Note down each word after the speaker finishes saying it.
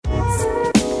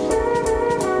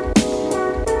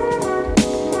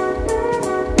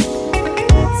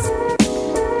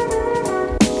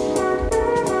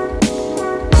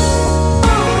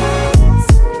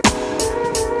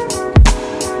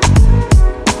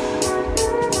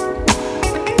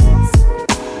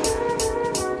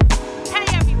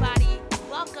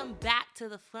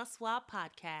Francois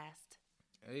Podcast.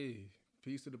 Hey,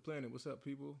 peace to the planet. What's up,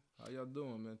 people? How y'all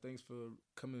doing, man? Thanks for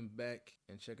coming back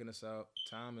and checking us out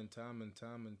time and time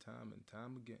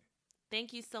again.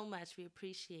 Thank you so much. We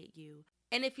appreciate you.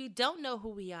 And if you don't know who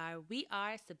we are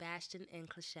Sebastien and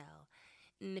Claushelle.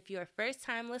 And if you're a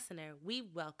first-time listener, we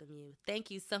welcome you. Thank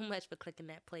you so much for clicking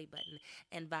that play button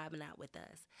and vibing out with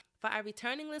us. For our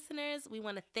returning listeners, we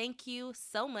want to thank you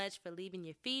so much for leaving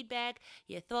your feedback,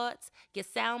 your thoughts, your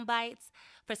sound bites.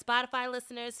 For Spotify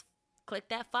listeners, click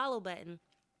that follow button.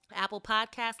 Apple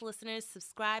Podcast listeners,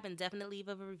 subscribe and definitely leave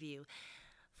a review.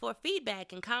 For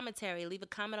feedback and commentary, leave a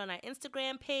comment on our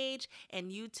Instagram page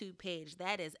and YouTube page.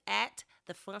 That is at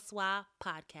the Francois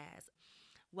Podcast.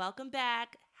 Welcome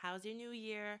back. How's your new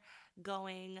year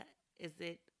going?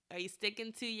 Are you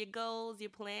sticking to your goals,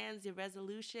 your plans, your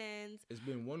resolutions? It's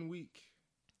been 1 week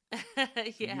Yeah.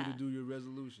 for you to do your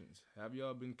resolutions. Have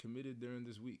y'all been committed during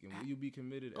this week? And will you be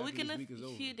committed after this week is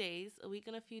over? A week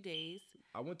and a few days.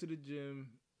 I went to the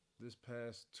gym this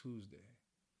past Tuesday,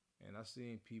 and I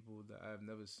seen people that I've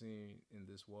never seen in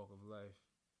this walk of life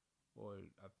or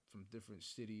from different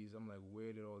cities. I'm like,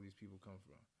 where did all these people come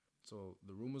from? So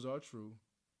the rumors are true.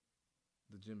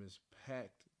 The gym is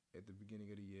packed at the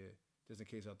beginning of the year. Just in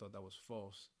case I thought that was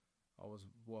false, I was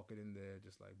walking in there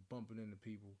just like bumping into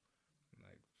people,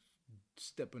 like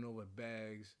stepping over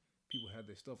bags. People had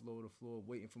their stuff low to the floor,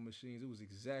 waiting for machines. It was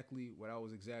exactly what I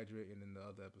was exaggerating in the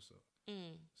other episode.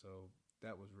 So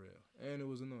that was real. And it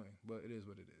was annoying, but it is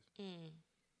what it is.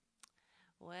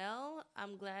 Well,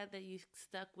 I'm glad that you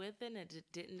stuck with it and it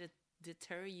didn't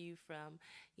deter you from,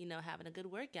 having a good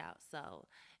workout. So,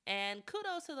 and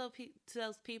kudos to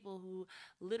those people who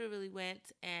literally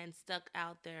went and stuck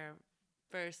out their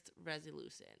first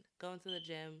resolution, going to the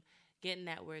gym, getting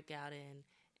that workout in,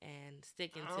 and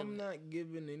sticking to it. I'm not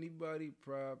giving anybody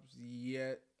props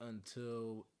yet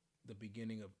until the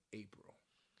beginning of April.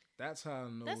 That's how I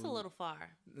know. That's a little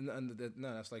far. No,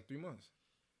 that's like 3 months.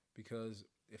 Because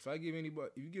if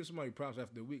you give somebody props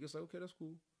after a week, it's like, okay, that's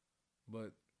cool.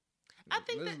 But I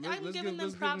think I'm giving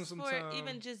them props for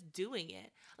even just doing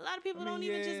it. A lot of people don't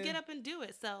even just get up and do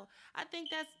it. So I think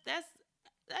that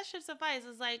should suffice.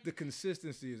 It's like the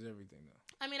consistency is everything, though.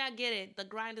 I mean, I get it. The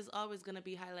grind is always going to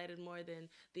be highlighted more than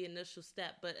the initial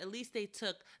step, but at least they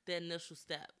took the initial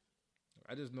step.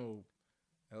 I just know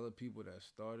hella people that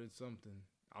started something,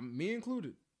 me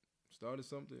included, started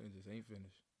something and just ain't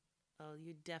finished. Oh,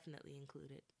 you're definitely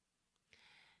included.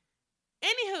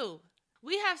 Anywho,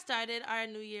 we have started our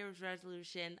New Year's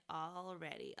resolution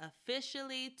already.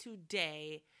 Officially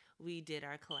today, we did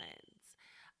our cleanse.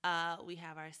 We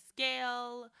have our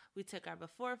scale. We took our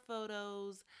before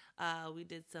photos. We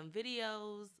did some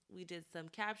videos. We did some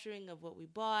capturing of what we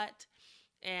bought.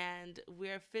 And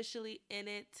we're officially in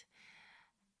it.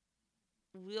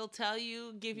 We'll tell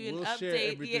you, give you an update. We'll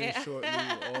share everything shortly,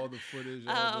 all the footage,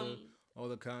 all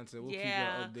the content. We'll keep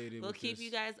y'all updated. We'll keep you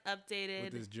guys updated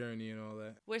with this journey and all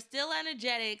that. We're still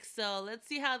energetic, so let's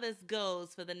see how this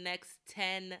goes for the next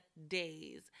 10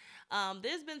 days.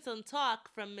 There's been some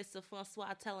talk from Mr.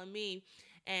 Francois telling me,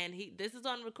 and this is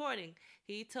on recording,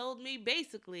 he told me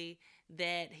basically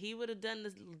that he would have done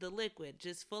the liquid,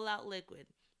 just full out liquid.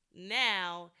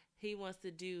 Now he wants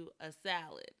to do a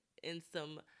salad and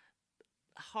some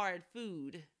hard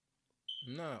food.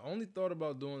 Nah, I only thought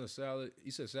about doing a salad. You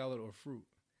said salad or fruit.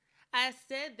 I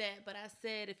said that, but I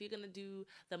said if you're going to do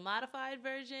the modified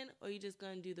version or you're just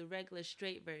going to do the regular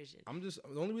straight version.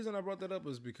 The only reason I brought that up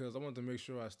is because I wanted to make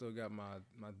sure I still got my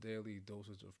daily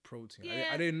dosage of protein. Yeah,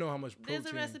 I didn't know how much protein.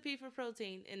 There's a recipe for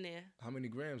protein in there. How many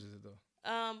grams is it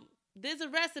though? There's a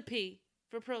recipe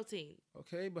for protein.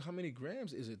 Okay, but how many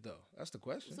grams is it though? That's the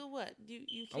question. So what? You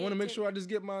I want to make sure I just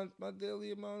get my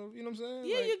daily amount of, you know what I'm saying?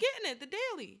 Yeah, you're getting it. The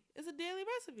daily. It's a daily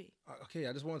recipe. Okay,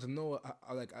 I just wanted to know,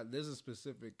 there's a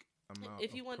specific amount.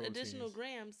 If you want proteins. additional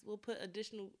grams, we'll put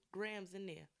additional grams in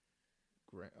there.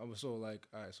 So like,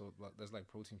 all right, so that's like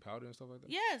protein powder and stuff like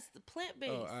that? Yes, the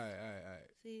plant-based. Oh, all right.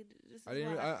 See,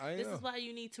 this is why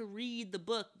you need to read the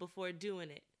book before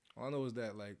doing it. All I know is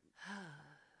that, like,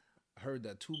 I heard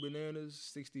that 2 bananas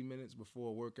 60 minutes before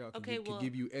a workout can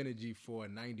give you energy for a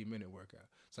 90-minute workout.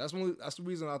 So that's the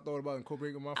reason I thought about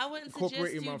incorporating my fruit. I wouldn't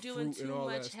suggest you doing too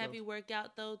much heavy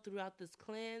workout though throughout this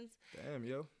cleanse. Damn,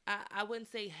 yo. I wouldn't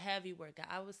say heavy workout.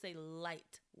 I would say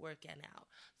light working out.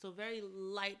 So very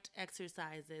light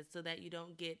exercises so that you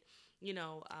don't get,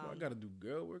 I gotta do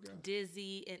girl workout.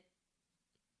 Dizzy and.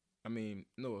 I mean,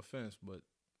 no offense, but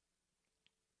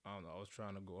I don't know. I was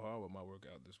trying to go hard with my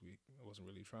workout this week. I wasn't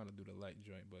really trying to do the light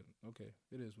joint, but okay,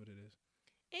 it is what it is.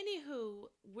 Anywho,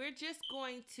 we're just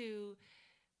going to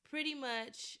pretty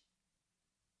much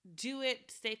do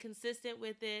it. Stay consistent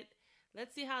with it.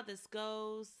 Let's see how this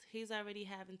goes. He's already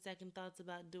having second thoughts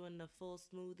about doing the full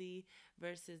smoothie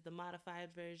versus the modified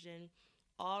version.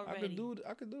 Already, I could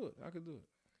do it.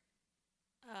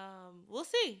 We'll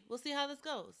see. We'll see how this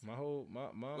goes. My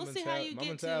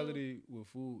mentality with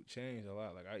food changed a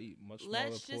lot. Like I eat much smaller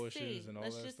portions and all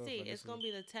that stuff. Let's just see. Like it's gonna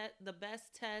be the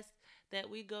best test that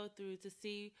we go through to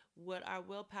see what our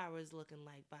willpower is looking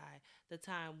like by the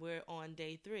time we're on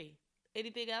day 3.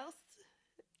 Anything else?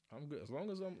 I'm good as long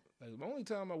as I'm like the only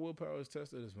time my willpower is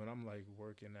tested is when I'm like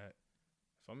working at.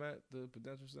 If I'm at the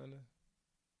Prudential Center,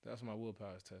 that's when my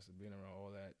willpower is tested. Being around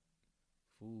all that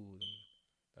food and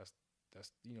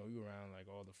that's you around like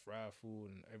all the fried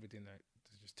food and everything that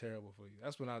is just terrible for you.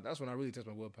 That's when I really test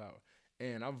my willpower.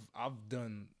 And I've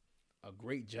done a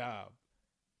great job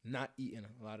not eating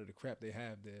a lot of the crap they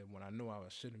have there when I know I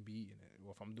shouldn't be eating it.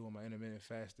 Or if I'm doing my intermittent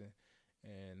fasting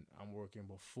and I'm working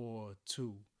before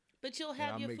 2. But you'll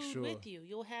have your food with you.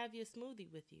 You'll have your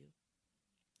smoothie with you.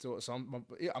 So I'm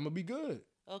gonna be good.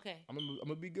 Okay. I'm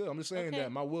gonna be good. I'm just saying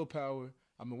that my willpower,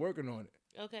 I've been working on it.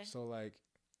 Okay. So like,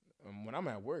 when I'm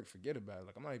at work, forget about it.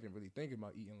 Like I'm not even really thinking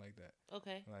about eating like that.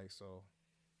 Okay. Like so,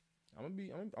 I'm gonna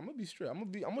be straight.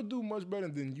 I'm gonna do much better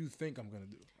than you think I'm gonna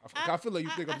do. I feel like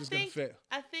you think I'm just gonna fail.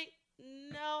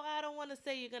 No, I don't want to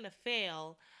say you're gonna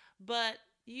fail, but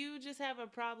you just have a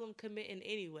problem committing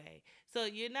anyway. So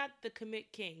you're not the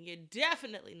commit king. You're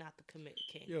definitely not the commit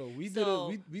king. Yo, we did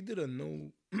a no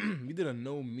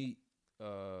meat.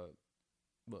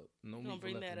 But no meat. Don't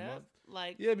bring that up. Month.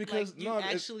 Like yeah, because like you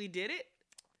actually did it.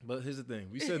 But here's the thing: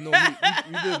 we said no meat.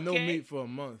 We did no meat for a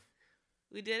month.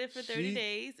 We did it for 30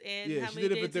 days, and yeah, how she many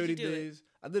did it days for 30 did you do days. It?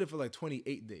 I did it for like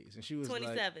 28 days, and she was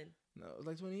 27. Like, no, it was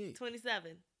like 28.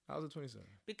 27. How was it 27?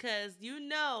 Because you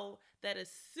know that as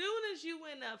soon as you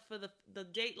went up for the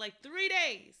date, like 3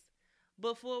 days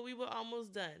before we were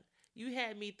almost done, you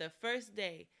had me the first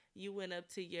day you went up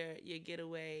to your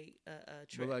getaway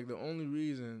trip. But like the only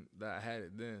reason that I had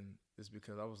it then is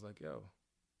because I was like, yo,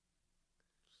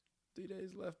 3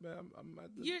 days left, man. I'm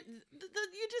at the... You're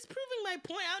just proving my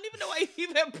point. I don't even know why you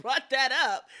even brought that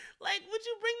up. Like, what'd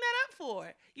you bring that up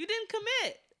for? You didn't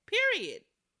commit. Period.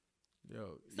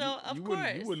 Yo, so of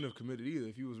course you wouldn't have committed either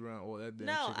if you was around all that damn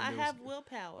no, chicken. I have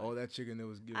willpower. All that chicken that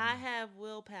was given. I have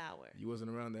willpower. You wasn't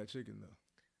around that chicken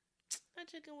though. That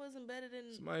chicken wasn't better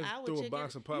than somebody our threw chicken. A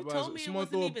box of Popeyes. You told me it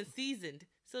wasn't even seasoned.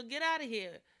 So get out of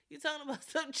here. You talking about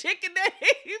some chicken that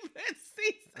ain't even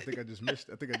seasoned? I think I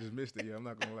just missed it. Yeah, I'm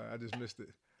not gonna lie. I just missed it.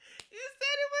 You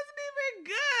said it wasn't even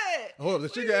good. Hold up, the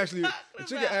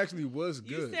chicken actually was good.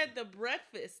 You said the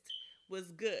breakfast was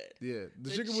good. Yeah,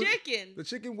 the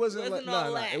chicken wasn't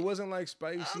like it wasn't like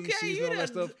spicy, seasoned, all that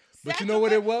stuff. But you know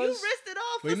what it was? You risked it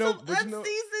all for some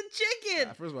unseasoned chicken.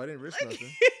 Nah, first of all, I didn't risk nothing.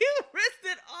 You risked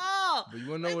it all. But you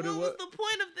wanna know what it was? What was the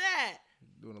point of that?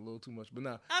 Doing a little too much, but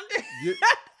now I'm just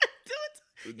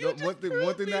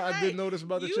one thing that I did notice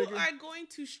about the chicken. You are going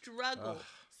to struggle.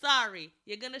 Sorry,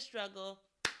 you're gonna struggle.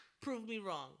 Prove me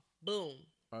wrong. Boom.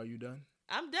 Are you done?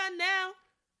 I'm done now.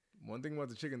 One thing about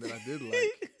the chicken that I did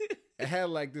like, it had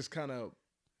like this kind of,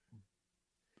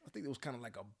 I think it was kind of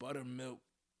like a buttermilk.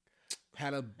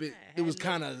 Had a bit. It was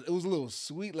a little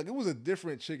sweet. Like it was a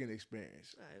different chicken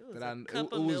experience.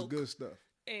 It was good stuff.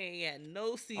 Ain't got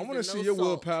no season. I want to see your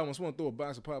willpower. I just want to throw a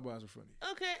box of Popeyes in front of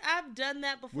you. Okay, I've done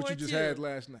that before. What you just had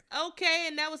last night. Okay,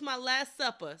 and that was my last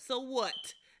supper. So what?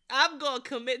 I'm gonna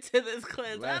commit to this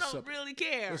cleanse. I don't really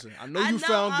care. Listen, I know you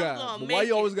found God, but why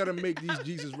you always gotta make these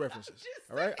Jesus references?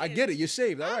 All right, I get it. You're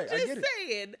saved. All right, I get it. I'm just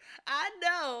saying. I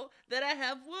know that I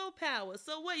have willpower.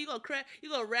 So what? You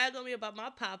gonna rag on me about my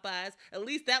Popeyes? At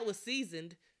least that was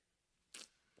seasoned.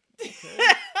 Okay.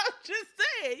 I'm just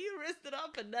saying, you risked it all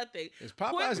for nothing. Is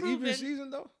Popeyes even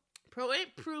seasoned though?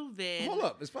 Ain't proven. Hold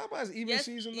up, is Popeyes even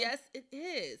seasoned though? Yes, it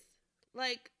is.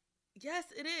 Like. Yes,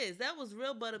 it is. That was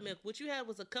real buttermilk. What you had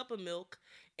was a cup of milk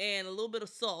and a little bit of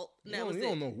salt. You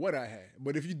don't know what I had.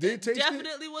 But if you did taste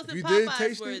definitely wasn't if you Popeyes did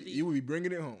taste worthy. it, you would be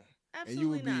bringing it home. Absolutely and you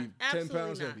would not. be 10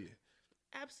 pounds heavier.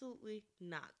 Absolutely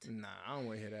not. Nah, I don't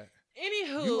want to hear that.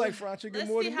 Anywho, you like fried chicken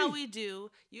more than me. Let's see how we do.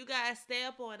 You guys stay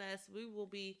up on us. We will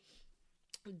be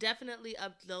definitely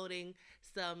uploading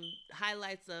some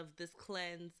highlights of this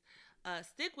cleanse.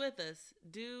 Stick with us.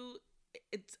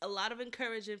 It's a lot of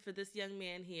encouragement for this young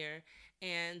man here,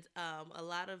 and a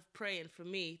lot of praying for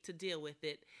me to deal with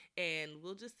it. And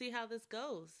we'll just see how this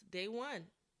goes. Day 1.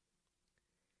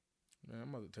 Man, I'm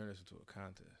about to turn this into a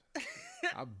contest.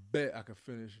 I bet I could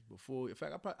finish before. In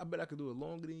fact, I bet I could do it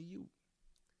longer than you.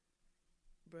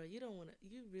 Bro, you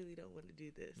really don't want to do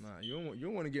this. Nah, you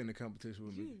don't want to get in the competition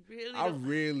with me. Really I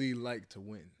really like to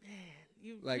win. Man,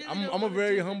 like really I'm a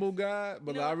very humble guy,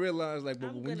 but I realize like,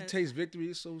 but when you taste victory,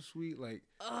 it's so sweet. Like,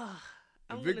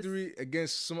 victory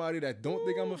against somebody that don't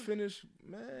think I'm gonna finish,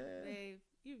 man. Babe,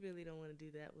 you really don't want to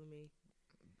do that with me.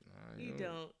 You don't.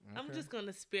 Okay. I'm just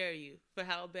gonna spare you for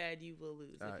how bad you will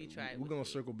lose if you try. We're gonna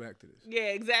circle back to this. Yeah,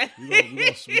 exactly.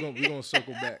 We're gonna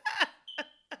circle back.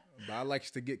 But I like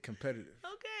to get competitive.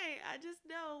 Okay, I just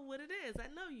know what it is. I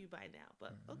know you by now,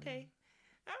 but okay.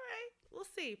 All right, we'll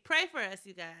see. Pray for us,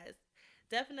 you guys.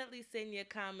 Definitely send your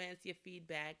comments, your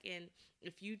feedback, and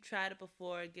if you tried it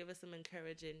before, give us some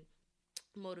encouraging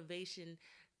motivation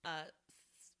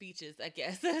speeches, I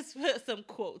guess. Some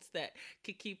quotes that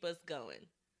could keep us going.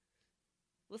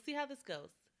 We'll see how this goes.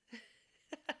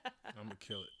 I'm gonna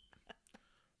kill it.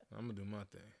 I'm gonna do my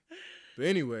thing. But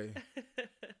anyway,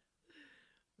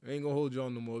 I ain't gonna hold y'all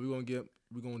no more.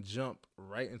 We're gonna jump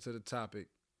right into the topic.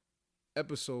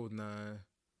 Episode 9.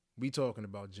 We talking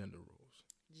about gender roles.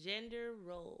 Gender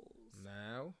roles.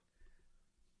 Now,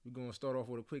 we're gonna start off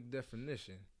with a quick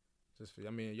definition.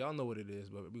 Y'all know what it is,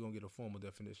 but we're gonna get a formal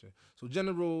definition. So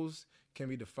gender roles can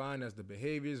be defined as the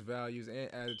behaviors, values,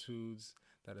 and attitudes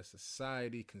that a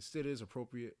society considers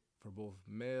appropriate for both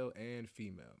male and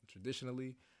female.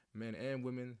 Traditionally, men and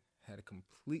women had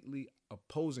completely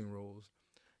opposing roles.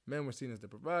 Men were seen as the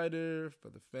provider for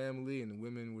the family, and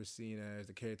women were seen as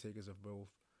the caretakers of both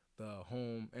the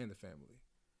home and the family.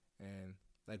 And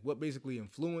like what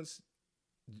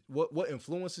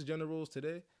influences gender roles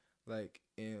today, like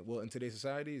in today's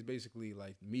society, is basically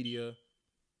like media,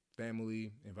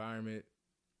 family, environment.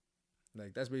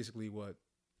 Like that's basically what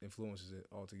influences it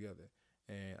altogether.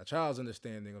 And a child's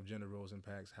understanding of gender roles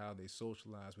impacts how they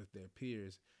socialize with their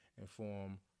peers and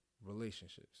form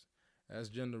relationships. That's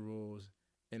gender roles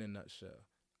in a nutshell.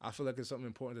 I feel like it's something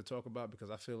important to talk about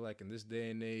because I feel like in this day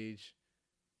and age,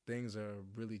 things are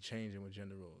really changing with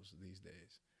gender roles these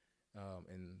days.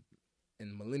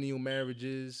 In millennial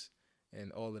marriages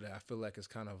and all of that, I feel like it's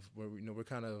kind of where we're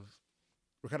kind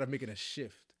of making a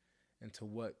shift into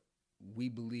what we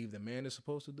believe the man is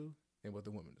supposed to do and what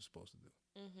the woman is supposed to do.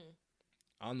 Mm-hmm.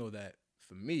 I know that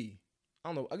for me, I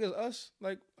don't know. I guess us,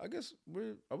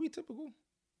 are we typical?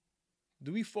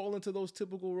 Do we fall into those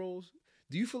typical roles?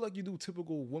 Do you feel like you do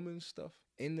typical woman stuff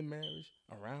in the marriage,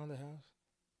 around the house?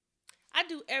 I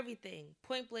do everything.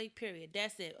 Point blank, period.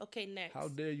 That's it. Okay, next. How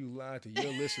dare you lie to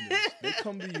your listeners? They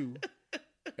come to you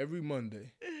every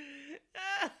Monday.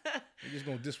 You're just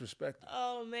going to disrespect them.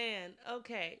 Oh, man.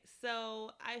 Okay.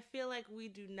 So I feel like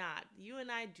you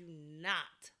and I do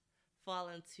not fall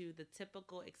into the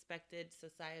typical expected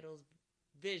societal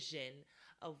vision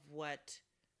of what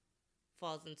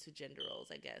falls into gender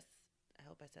roles, I guess. I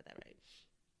hope I said that right.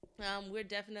 We're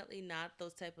definitely not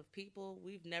those type of people.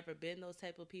 We've never been those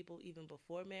type of people even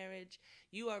before marriage.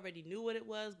 You already knew what it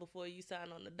was before you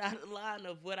signed on the dotted line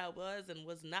of what I was and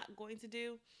was not going to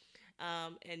do.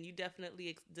 And you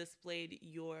definitely displayed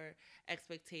your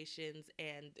expectations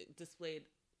and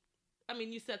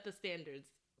you set the standards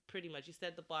pretty much. You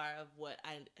set the bar of what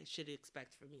I should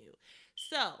expect from you.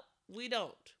 So we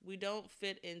don't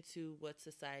fit into what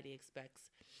society expects.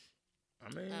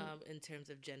 In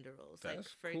terms of gender roles. Like,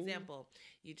 for example,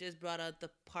 you just brought up the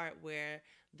part where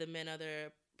the men are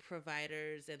the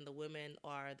providers and the women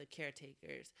are the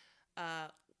caretakers.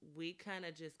 We kind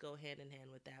of just go hand in hand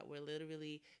with that. We're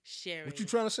literally sharing. What you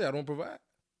trying to say? I don't provide?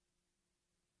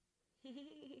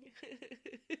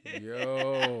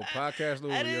 Yo, podcast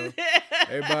over, yo.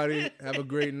 Everybody, have a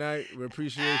great night. We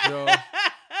appreciate y'all.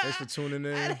 Thanks for tuning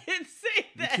in. I didn't say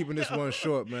that. We're keeping this one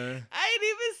short, man. I didn't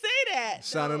even say that.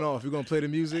 Signing off. You're going to play the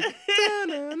music?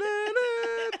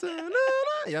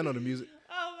 Y'all know the music.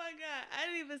 Oh, my God. I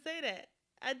didn't even say that.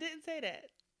 I didn't say that.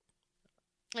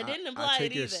 I didn't imply it either. I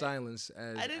take your silence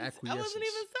as acquiescence. I wasn't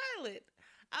even silent.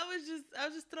 I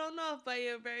was just thrown off by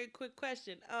your very quick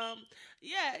question.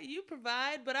 Yeah, you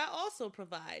provide, but I also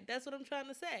provide. That's what I'm trying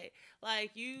to say.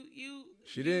 Like you.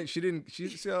 She didn't. She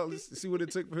see what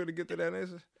it took for her to get to that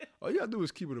answer. All you gotta do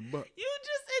is keep it a buck. You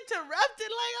just interrupted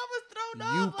like I was thrown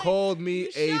off. You called me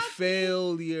a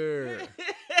failure.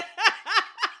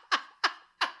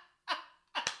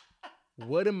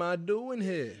 What am I doing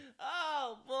here?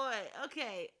 Oh boy.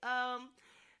 Okay.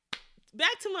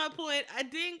 Back to my point, I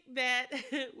think that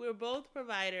we're both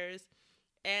providers,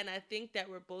 and I think that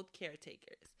we're both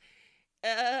caretakers.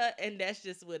 And that's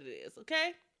just what it is,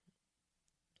 okay?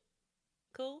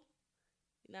 Cool?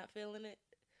 You're not feeling it?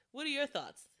 What are your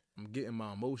thoughts? I'm getting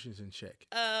my emotions in check.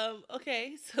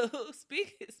 Okay, so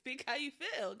speak how you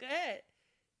feel. Go ahead.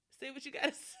 Say what you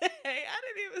gotta say. I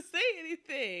didn't even say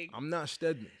anything. I'm not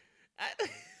Stedman.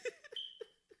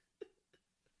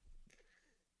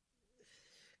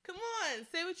 Come on,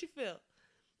 say what you feel.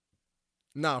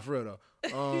 Nah, for real though.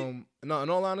 No, in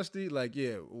all honesty, like,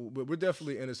 yeah, we're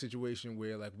definitely in a situation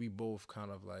where like we both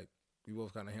kind of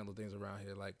handle things around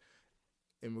here. Like,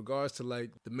 in regards to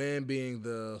like the man being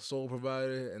the sole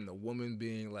provider and the woman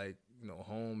being like,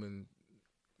 home and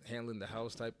handling the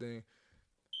house type thing.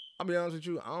 I'll be honest with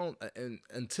you, and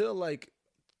until like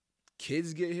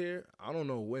kids get here, I don't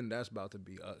know when that's about to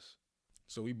be us.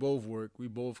 So we both work, we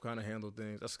both kind of handle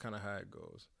things. That's kind of how it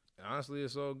goes. And honestly,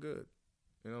 it's all good.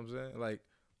 You know what I'm saying? Like,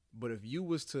 but if you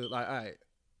was to like, all right,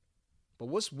 but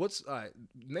what's all right?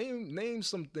 Name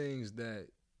some things that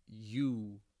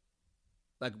you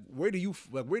like. Where do you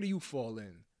fall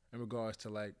in regards to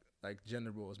like gender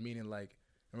roles? Meaning like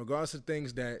in regards to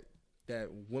things that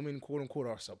women quote unquote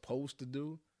are supposed to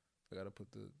do. I gotta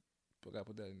put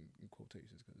that in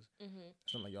quotations because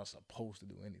it's not like y'all supposed to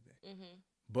do anything. Mm-hmm.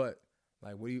 But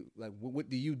like, what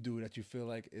do you do that you feel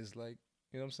like is like,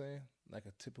 you know what I'm saying? Like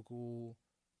a typical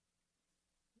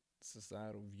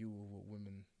societal view of what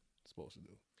women are supposed to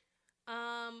do.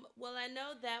 Well, I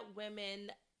know that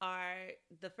women are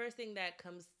the first thing that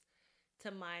comes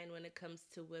to mind when it comes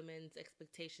to women's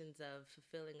expectations of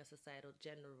fulfilling a societal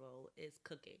gender role is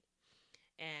cooking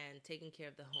and taking care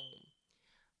of the home.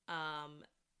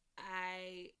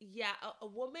 A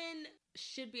woman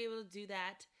should be able to do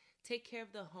that. Take care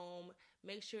of the home.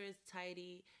 Make sure it's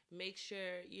tidy. Make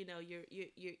sure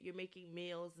you're making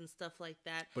meals and stuff like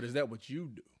that. But is that what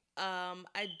you do?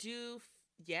 I do.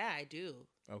 Yeah, I do.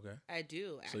 Okay. I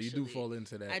do. Actually. So you do fall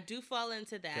into that. I do fall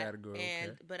into that category.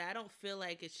 But I don't feel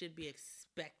like it should be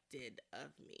expected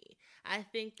of me. I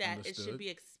think that It should be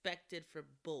expected for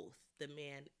both the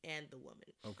man and the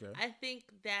woman. Okay. I think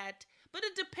that, but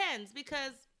it depends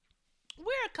because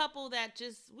we're a couple that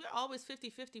we're always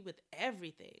 50-50 with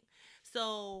everything.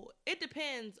 So it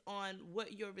depends on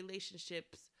what your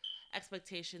relationship's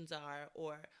expectations are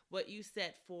or what you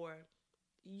set for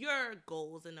your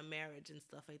goals in a marriage and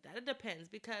stuff like that. It depends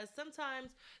because sometimes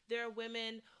there are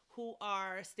women who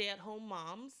are stay-at-home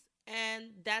moms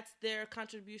and that's their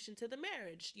contribution to the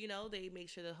marriage. They make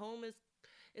sure the home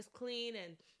is clean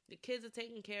and the kids are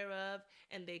taken care of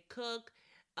and they cook.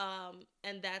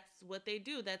 And that's what they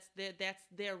do. That's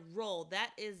their role.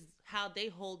 That is how they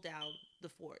hold down the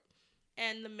fort.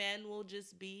 And the men will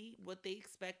just be what they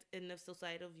expect in the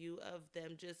societal view of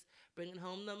them just bringing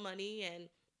home the money and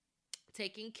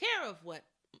taking care of what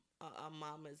a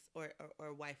mom is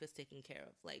or wife is taking care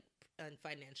of, like, and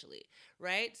financially,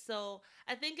 right? So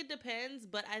I think it depends,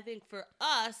 but I think for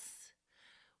us,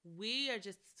 we are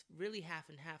just really half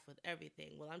and half with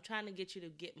everything. Well, I'm trying to get you to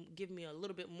give me a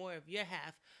little bit more of your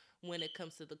half when it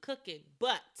comes to the cooking,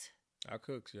 but I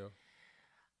cooks, yo.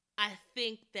 I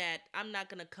think that I'm not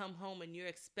gonna come home and you're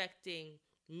expecting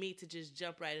me to just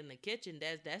jump right in the kitchen.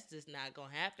 That's just not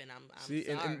gonna happen. I'm See,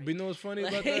 sorry. and you know what's funny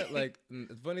about that? Like,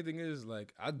 the funny thing is,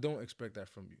 like, I don't expect that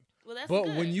from you. Well, that's but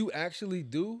good. When you actually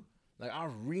do, like, I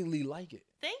really like it.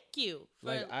 Thank you.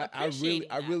 Like, I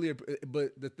really.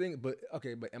 But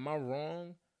am I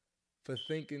wrong for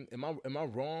thinking? Am I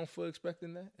wrong for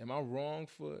expecting that? Am I wrong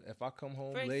for if I come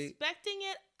home late? Expecting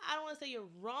it? I don't want to say you're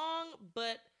wrong,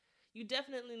 but you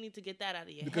definitely need to get that out of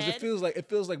your because head. it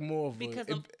feels like more of because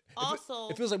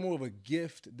it feels like more of a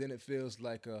gift than it feels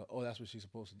like that's what she's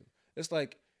supposed to do. It's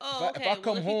like if I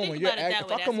come home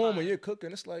and you're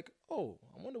cooking, it's like, oh,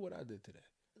 I wonder what I did today.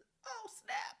 Oh,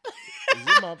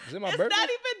 snap. Is it my birthday? It's not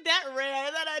even that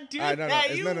rare that I do that.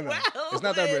 No. It's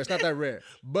not that rare. It's not that rare.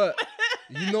 But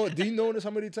do you notice how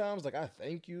many times like I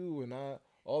thank you and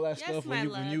all that stuff when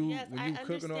you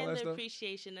cook and all that stuff? I understand the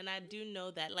appreciation, and I do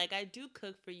know that. Like, I do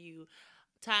cook for you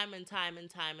time and time and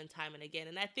time and time and again,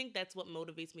 and I think that's what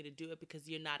motivates me to do it because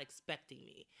you're not expecting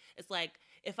me. It's like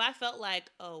if I felt like,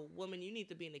 oh, woman, you need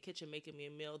to be in the kitchen making me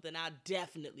a meal, then I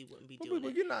definitely wouldn't be doing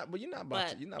it. You're not about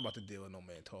to deal with no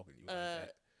man talking to you like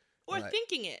that. Or like,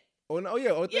 thinking it. Or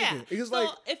thinking. Yeah. It's so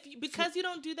because you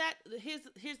don't do that,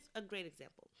 here's a great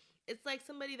example. It's like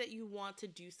somebody that you want to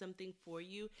do something for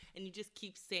you and you just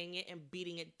keep saying it and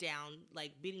beating it down,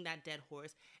 like beating that dead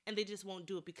horse, and they just won't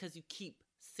do it because you keep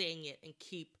saying it and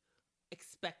keep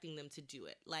expecting them to do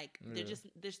it. Like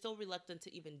they're so reluctant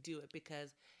to even do it because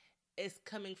it's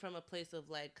coming from a place of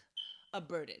like a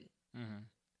burden.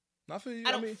 Mm-hmm. I feel you.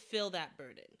 I don't feel that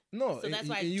burden. No, so that's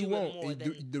why you won't. It more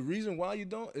than the reason why you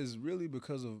don't is really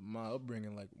because of my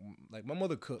upbringing. Like my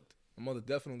mother cooked. My mother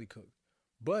definitely cooked,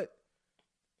 but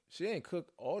she ain't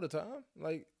cook all the time.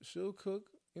 Like, she'll cook,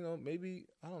 maybe,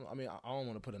 I don't know. I mean, I don't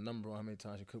want to put a number on how many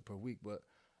times she cooked per week, but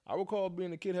I recall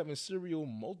being a kid having cereal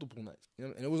multiple nights,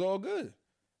 and it was all good.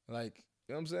 Like,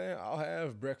 you know what I'm saying? I'll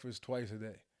have breakfast twice a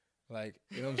day. Like,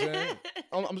 you know what I'm saying?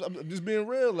 I'm just being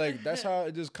real. Like, that's how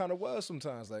it just kind of was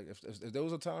sometimes. Like, if there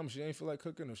was a time she ain't feel like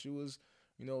cooking, or she was,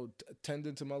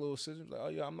 tending to my little sister, like, oh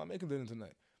yeah, I'm not making dinner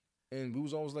tonight. And we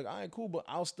was always like, all right, cool, but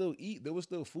I'll still eat. There was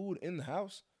still food in the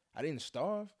house. I didn't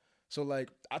starve. So, like,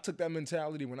 I took that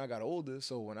mentality when I got older.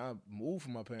 So when I moved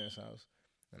from my parents' house,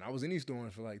 and I was in East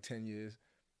Orange for like 10 years,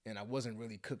 and I wasn't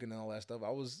really cooking and all that stuff, I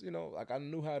was, like, I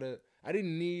knew how to, I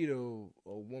didn't need a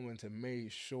woman to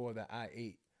make sure that I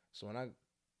ate. So when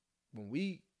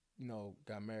we,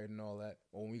 got married and all that,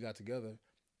 or when we got together,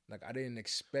 like, I didn't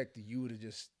expect you to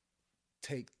just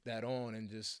take that on and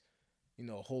just,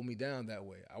 hold me down that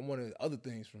way. I wanted other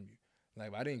things from you.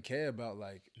 Like, I didn't care about,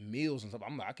 like, meals and stuff.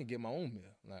 I'm like, I can get my own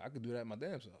meal. Like, I could do that my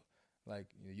damn self. Like,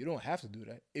 you don't have to do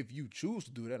that. If you choose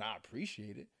to do that, I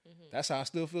appreciate it. Mm-hmm. That's how I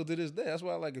still feel to this day. That's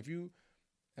why, like, if you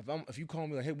call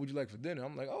me like, hey, what'd you like for dinner?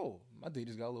 I'm like, oh, my day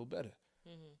just got a little better.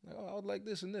 Mm-hmm. Like, oh, I would like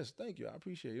this and this. Thank you. I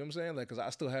appreciate it. You know what I'm saying? Like, because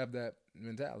I still have that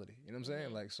mentality. You know what I'm saying?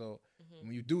 Mm-hmm. Like, so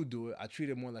when you do it, I treat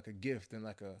it more like a gift than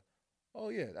like a, oh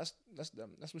yeah, that's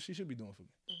what she should be doing for me.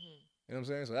 Mm-hmm. You know what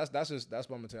I'm saying? So that's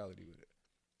my mentality with it.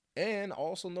 And I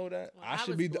also know that I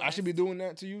should be doing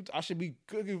that to you. I should be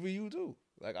cooking for you too.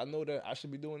 Like, I know that I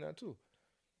should be doing that too.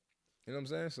 You know what I'm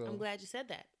saying? So I'm glad you said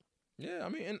that. Yeah, I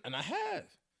mean, and I have.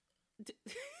 Okay.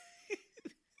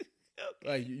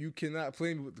 Like, you cannot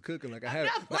play me with the cooking. Like, I have.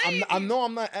 I know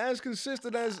I'm not as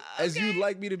consistent as you'd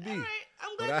like me to be. All right.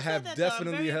 I'm glad but I have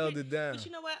definitely held it down. But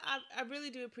you know what? I really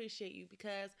do appreciate you,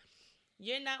 because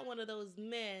you're not one of those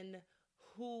men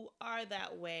who are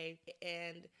that way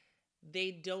and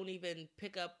they don't even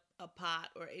pick up a pot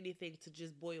or anything to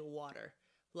just boil water.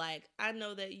 Like, I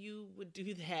know that you would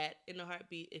do that in a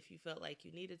heartbeat if you felt like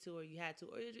you needed to, or you had to,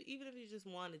 or even if you just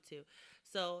wanted to.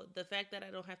 So the fact that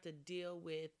I don't have to deal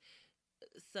with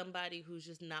somebody who's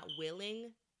just not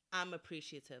willing, I'm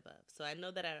appreciative of. So I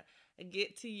know that I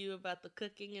get to you about the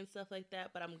cooking and stuff like that,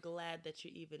 but I'm glad that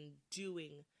you're even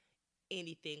doing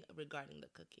anything regarding the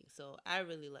cooking. So I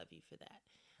really love you for that.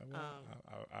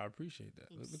 I appreciate that.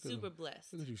 I'm super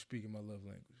blessed. Look at you speaking my love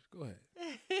language. Go ahead.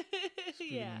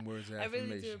 Yeah, words of I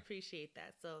really do appreciate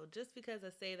that. So just because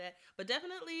I say that, but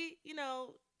definitely,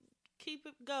 keep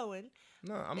it going.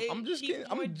 No, I'm just getting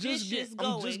started.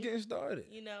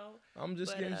 I'm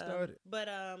just getting started. But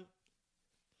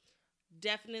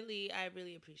definitely, I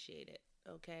really appreciate it.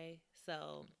 Okay,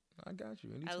 so I got you.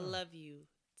 Anytime. I love you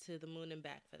to the moon and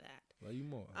back for that. Love you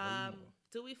more.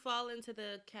 Do we fall into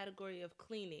the category of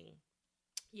cleaning?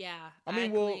 Yeah, I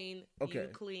mean, clean. Okay. You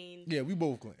clean. Yeah, we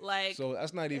both clean. Like, so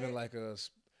that's not even like us.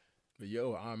 But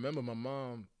yo, I remember my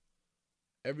mom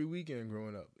every weekend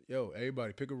growing up. Yo,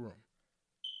 everybody pick a room.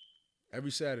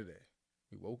 Every Saturday,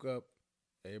 we woke up.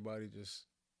 Everybody just,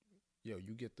 you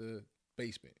get the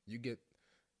basement. You get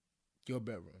your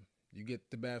bedroom. You get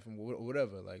the bathroom, or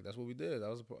whatever. Like, that's what we did.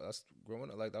 That's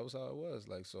growing up. Like, that was how it was.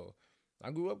 Like, so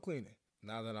I grew up cleaning.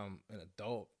 Now that I'm an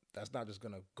adult, that's not just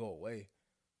gonna go away.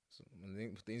 So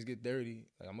when things get dirty,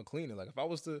 like, I'm a cleaner. Like,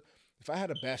 if I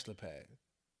had a bachelor pad,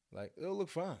 like, it'll look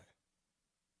fine. You know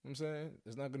what I'm saying?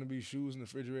 It's not gonna be shoes in the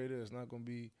refrigerator. It's not gonna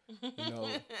be,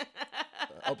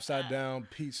 upside down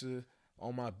pizza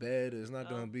on my bed. It's not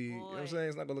gonna be, you know what I'm saying?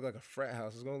 It's not gonna look like a frat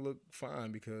house. It's gonna look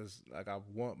fine because, like, I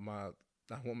want my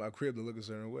crib to look a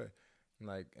certain way.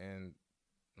 Like, and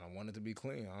I want it to be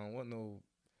clean. I don't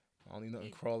need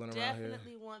nothing crawling around here.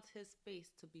 Definitely wants his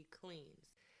space to be clean.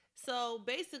 So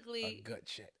basically, a gut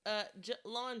check.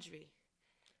 Laundry.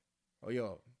 Oh,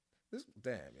 yo,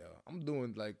 I'm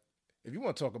doing, like, if you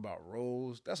want to talk about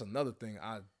roles, that's another thing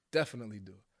I definitely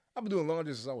do. I've been doing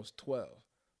laundry since I was 12.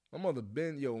 My mother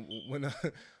when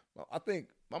I think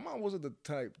my mom wasn't the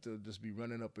type to just be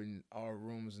running up in our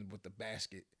rooms and with the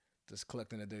basket just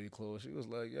collecting the dirty clothes. She was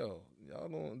like, yo, y'all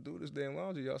gonna do this damn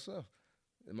laundry yourself.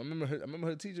 And I remember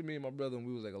her teaching me and my brother when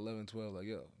we was like 11, 12, like,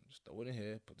 yo, just throw it in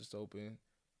here, put the soap in,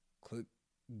 click,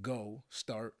 go,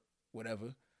 start,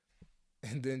 whatever,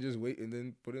 and then just wait and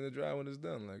then put it in the dryer when it's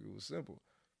done. Like, it was simple.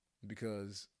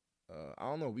 Because, I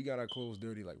don't know, we got our clothes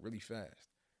dirty, like, really fast.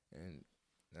 And,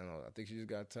 I think she just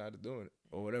got tired of doing it,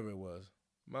 or whatever it was.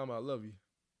 Mama, I love you.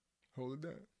 Hold it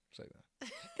down. Say that.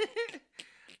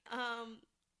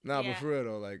 Nah, yeah. But for real,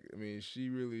 though, like, I mean, she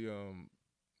really,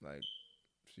 like,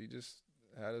 she just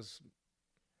had us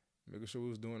making sure we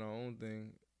was doing our own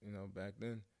thing, back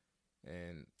then.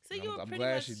 And so I'm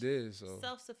glad she did. So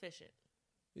self-sufficient.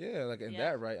 Yeah, like, in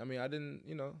that right. I mean, I didn't,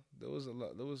 there was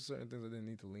certain things I didn't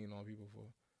need to lean on people for.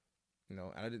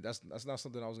 And that's not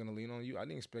something I was gonna lean on you. I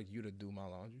didn't expect you to do my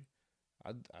laundry.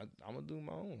 I'm gonna do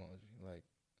my own laundry. Like,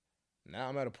 now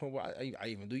I'm at a point where I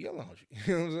even do your laundry.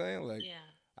 You know what I'm saying? Like,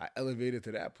 I elevated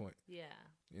to that point. Yeah.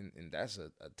 And that's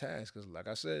a task, because like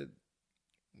I said,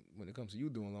 when it comes to you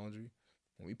doing laundry,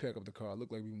 when we pack up the car, it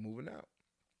look like we moving out.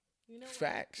 You know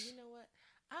Facts. What? You know what?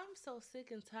 I'm so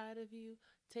sick and tired of you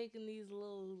taking these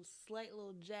slight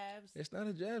little jabs. It's not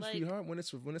a jab, like, sweetheart, when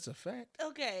it's a fact.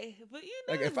 Okay, but you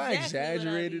know, like if exactly I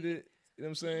exaggerated it, you know what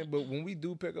I'm saying? But when we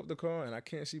do pick up the car and I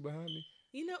can't see behind me,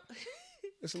 you know,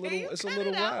 it's a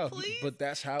little wild. Please? But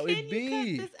that's how Can it be.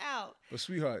 You cut this out? But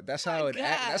sweetheart, that's how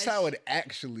it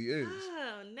actually is.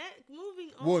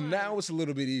 Moving on. Well, now it's a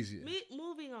little bit easier.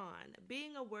 Moving on,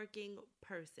 being a working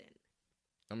person.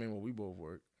 I mean, well, we both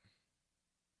work.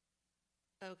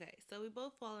 Okay, so we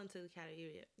both fall into the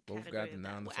category. Both got the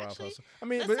 9 to 5 actually, hustle. I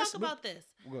mean, let's talk about this.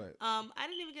 Go ahead. I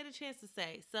didn't even get a chance to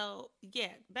say. So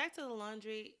yeah, back to the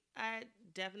laundry. I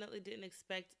definitely didn't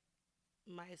expect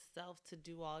myself to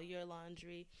do all your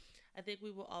laundry. I think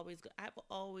we will always go. I've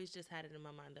always just had it in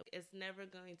my mind that it's never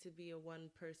going to be a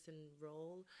one-person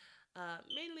role.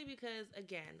 Mainly because,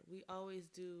 again, we always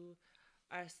do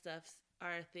our stuff,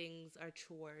 our things, our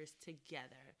chores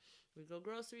together. We go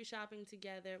grocery shopping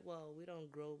together. Well, we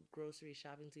don't go grocery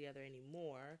shopping together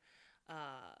anymore.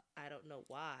 I don't know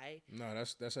why. No,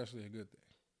 that's actually a good thing.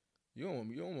 You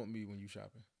don't want me when you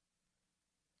shopping.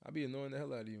 I'll be annoying the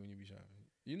hell out of you when you be shopping.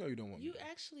 You know you don't want me. You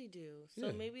actually do.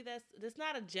 So maybe that's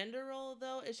not a gender role,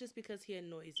 though. It's just because he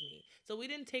annoys me. So we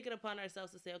didn't take it upon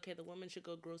ourselves to say, okay, the woman should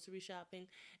go grocery shopping.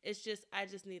 It's just, I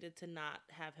just needed to not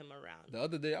have him around. The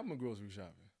other day, I'm grocery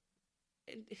shopping.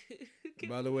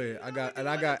 By the way, I got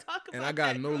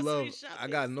no love. Shopping. I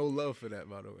got no love for that.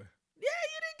 By the way. Yeah,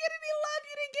 you didn't get any love.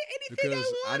 You didn't get anything because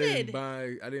I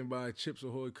wanted. I didn't buy Chips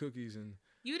Ahoy cookies and.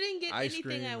 You didn't get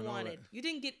anything I wanted. You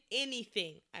didn't get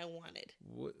anything I wanted.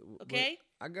 What, okay?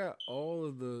 I got all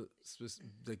of the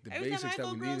the Every basics time I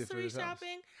that we needed for this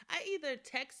shopping, house. I either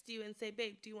text you and say,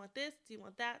 "Babe, do you want this? Do you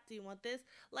want that? Do you want this?"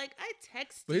 Like I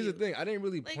text. But here's the thing: I didn't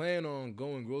really plan on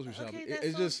going grocery shopping.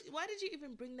 It's just why did you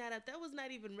even bring that up? That was not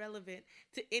even relevant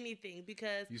to anything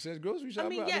because you said grocery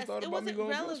shopping. I mean, yes, I just thought it about wasn't me going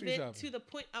grocery relevant shopping. to the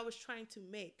point I was trying to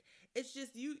make. It's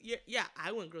just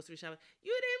I went grocery shopping.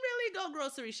 You didn't really go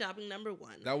grocery shopping. Number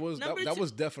one. That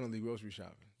was definitely grocery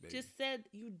shopping. Baby. Just said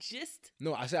you just.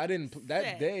 No, I said I didn't.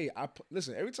 That day,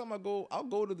 listen. Every time I'll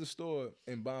go to the store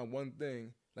and buy one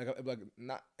thing.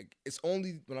 It's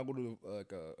only when I go to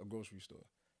a grocery store.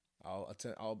 I'll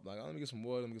let me get some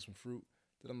water. Let me get some fruit.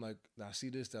 Then I'm like, I see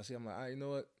this. I'm like, all right, you know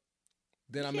what?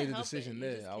 Then I made a decision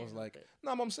there. I was like,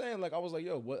 no, I'm saying I was like,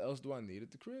 yo, what else do I need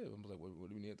at the crib? I was like, what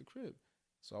do we need at the crib?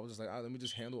 So I was just like, all right, let me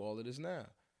just handle all of this now.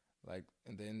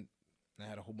 And then I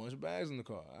had a whole bunch of bags in the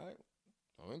car. All right,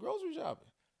 I went grocery shopping.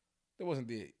 That wasn't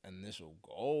the initial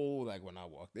goal, when I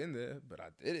walked in there, but I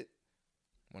did it.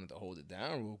 Wanted to hold it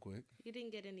down real quick. You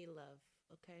didn't get any love,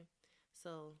 okay?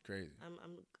 So crazy.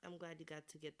 I'm glad you got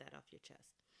to get that off your chest.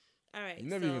 All right. You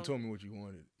never even told me what you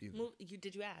wanted either.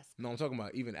 Did you ask? No, I'm talking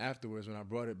about even afterwards when I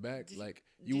brought it back. Did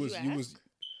you ask?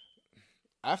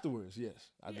 Afterwards,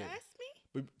 yes, I did. You asked me?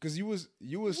 Because you were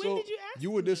when so did you ask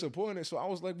you were me? Disappointed, so I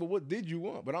was like, "Well, what did you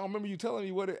want?" But I don't remember you telling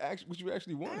me what you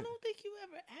actually wanted. I don't think you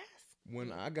ever asked.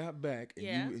 When I got back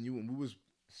and we was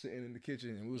sitting in the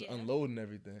kitchen and we was unloading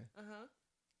everything.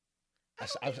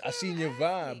 I seen your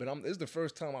vibe, but this is the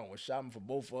first time I was shopping for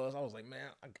both of us. I was like, "Man,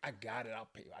 I got it. I'll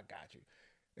pay you. I got you."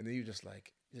 And then you just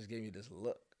gave me this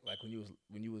look,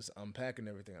 when you was unpacking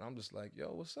everything, and I'm just like,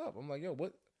 "Yo, what's up?" I'm like, "Yo,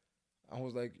 what?" I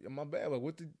was like, "My bad.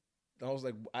 What did?" I was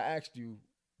like, I asked you,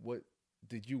 what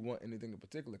did you want anything in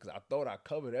particular? Because I thought I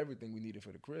covered everything we needed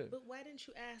for the crib. But why didn't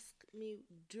you ask me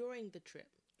during the trip?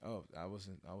 Oh, I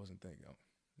wasn't thinking.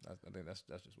 I think that's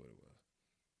just what it was.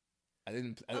 I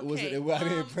didn't. I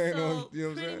didn't plan on. You know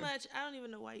what I'm saying? Pretty much. I don't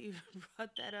even know why you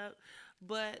brought that up,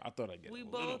 but I thought I'd get we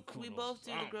both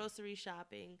do the grocery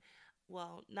shopping.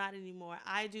 Well, not anymore.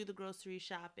 I do the grocery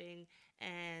shopping,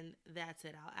 and that's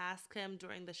it. I'll ask him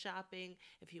during the shopping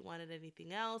if he wanted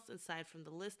anything else aside from the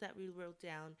list that we wrote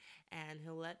down, and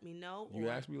he'll let me know. You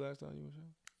asked me last time you were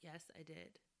shopping? Yes, I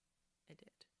did.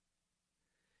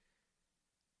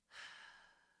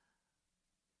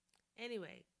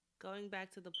 Anyway, going back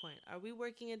to the point. Are we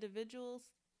working individuals?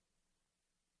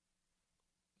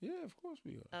 Yeah, of course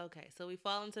we are. Okay, so we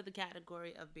fall into the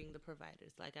category of being the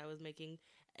providers, like I was making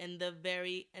in the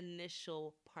very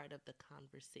initial part of the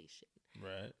conversation.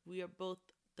 Right. We are both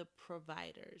the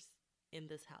providers in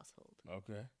this household.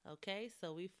 Okay,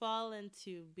 so we fall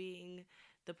into being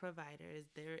the providers.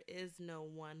 There is no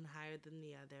one higher than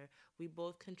the other. We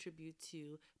both contribute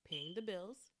to paying the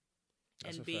bills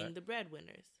and being the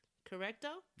breadwinners.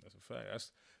 Correcto? That's a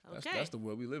fact. That's the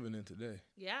world we living in today.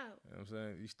 Yeah. You know what I'm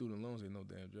saying? These student loans ain't no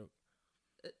damn joke.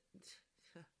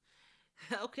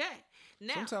 Okay.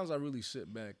 Now, sometimes I really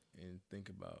sit back and think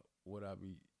about what I'd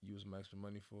be using my extra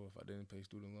money for if I didn't pay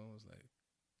student loans. Like,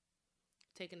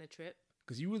 taking a trip.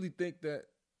 because you really think that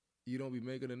you don't be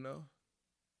making enough.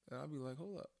 And I'll be like,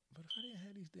 hold up. But if I didn't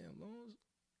have these damn loans,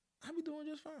 I'd be doing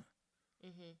just fine.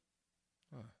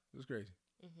 It's crazy.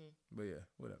 But yeah,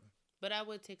 whatever. But I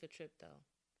would take a trip, though.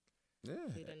 Yeah.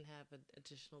 If we didn't have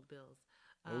additional bills.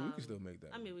 Well, we can still make that.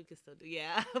 I mean, we can still do,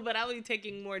 yeah. But I'll be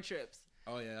taking more trips.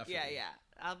 Oh, yeah. Yeah.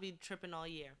 I'll be tripping all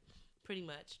year, pretty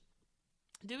much.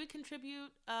 Do we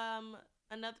contribute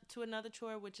to another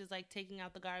chore, which is like taking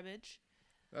out the garbage?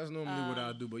 That's normally what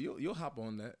I do, but you'll hop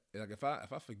on that. Like if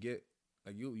I forget,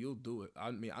 like you'll do it.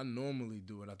 I mean, I normally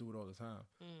do it. I do it all the time.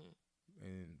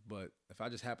 But if I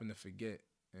just happen to forget,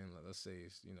 and let's say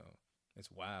it's it's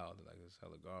wild, like it's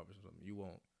hella garbage or something, you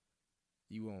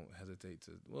won't hesitate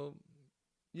to. Well,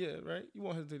 yeah, right. You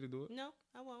won't hesitate to do it. No,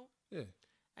 I won't. Yeah.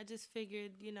 I just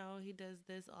figured, he does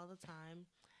this all the time,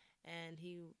 and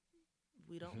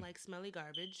we don't like smelly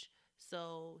garbage,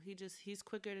 so he's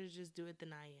quicker to just do it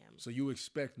than I am. So you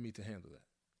expect me to handle that?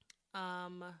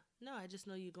 No, I just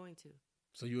know you're going to.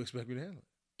 So you expect me to handle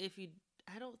it?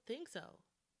 I don't think so.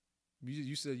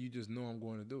 You said you just know I'm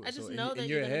going to do it. I just so know that in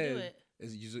you're your going to head,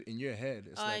 do it. In your head,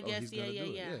 it's I guess, he's going to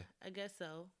do it. Yeah. I guess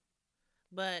so.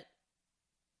 But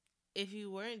if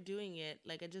you weren't doing it,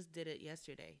 like I just did it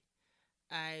yesterday,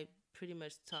 I pretty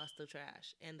much tossed the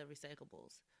trash and the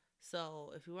recyclables.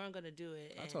 So if you weren't going to do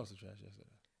it... I tossed the trash yesterday.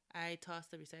 I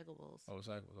tossed the recyclables. Oh,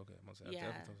 recyclables. Okay. I'm going to say I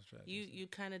definitely tossed the trash. You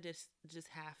kind of just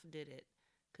half did it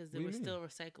because there were still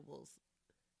recyclables.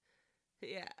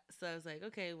 Yeah. So I was like,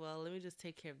 okay, well, let me just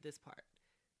take care of this part.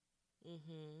 I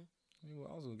mean, well,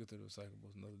 I was going to get to the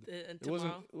recyclables another day.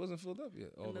 It wasn't filled up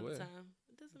yet all the way. Time.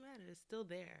 It doesn't matter. It's still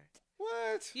there.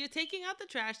 What? You're taking out the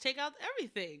trash. Take out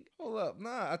everything. Hold up.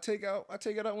 Nah, I take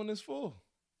it out when it's full.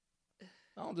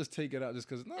 I don't just take it out just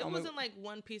because. No, it wasn't like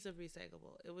one piece of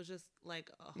recyclable. It was just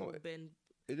like a whole bin.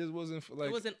 It just wasn't like.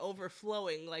 It wasn't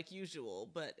overflowing like usual,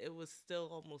 but it was still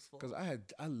almost full. Because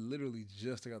I literally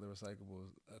just took out the recyclables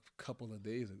a couple of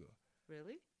days ago.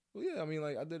 Really? Well, yeah. I mean,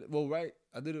 like I did it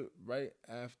right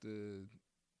after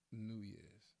New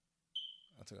Year's.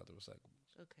 I took out the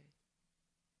recyclables. Okay.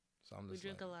 So I'm just. We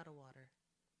drink a lot of water.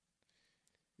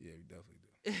 Yeah, we definitely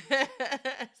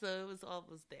do. So it was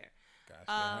almost there. Gotta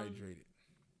stay hydrated.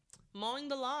 Mowing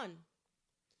the lawn.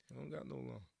 I don't got no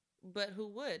lawn. But who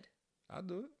would? I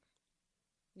do it.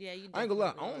 Yeah, you. I ain't gonna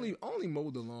lie. I only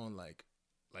mowed the lawn like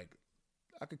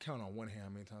I could count on one hand how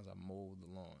many times I mowed the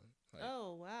lawn. Like,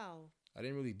 oh wow. I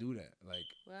didn't really do that. Like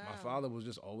my father was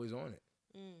just always on it.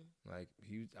 Like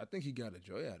I think he got a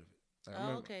joy out of it.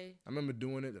 Like, okay. I remember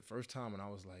doing it the first time when I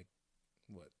was like,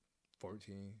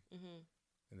 14,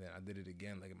 and then I did it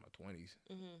again like in my 20s,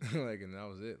 like, and that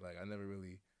was it. Like I never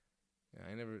really.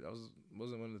 Yeah,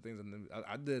 wasn't one of the things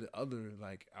I did other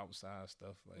like outside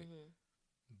stuff like,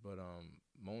 but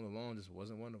mowing the lawn just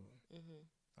wasn't one of them.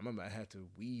 I remember I had to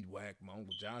weed whack my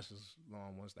Uncle Josh's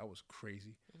lawn once. That was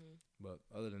crazy. But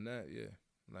other than that, yeah,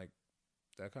 like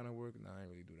that kind of work, nah, I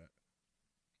ain't really do that.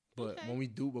 But when we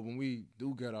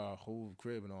do get our whole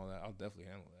crib and all that, I'll definitely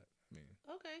handle that. I mean,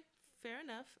 okay. Fair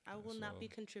enough. I will not be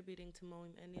contributing to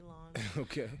mowing any lawn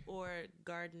okay, or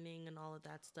gardening and all of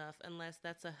that stuff, unless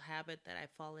that's a habit that I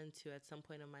fall into at some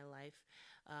point in my life.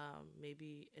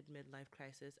 Maybe a midlife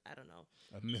crisis. I don't know.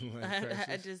 A midlife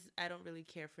crisis? I don't really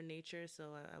care for nature,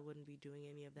 so I wouldn't be doing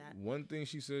any of that. One thing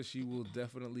she says she will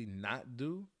definitely not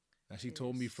do, and she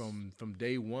told me from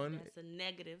day one. That's a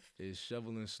negative. Is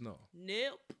shoveling snow.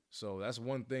 Nope. So that's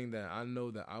one thing that I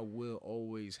know that I will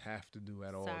always have to do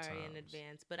at all times. Sorry in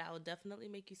advance, but I will definitely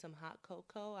make you some hot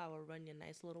cocoa. I will run you a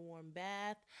nice little warm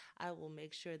bath. I will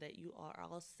make sure that you are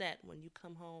all set when you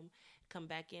come home, come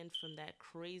back in from that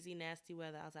crazy nasty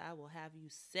weather. I will have you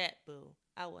set, boo.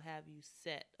 I will have you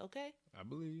set. Okay? I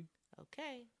believe you.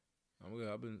 Okay. I'm good.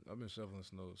 I've been shoveling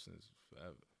snow since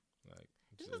forever. Like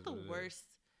this is the worst.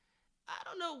 I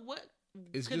don't know what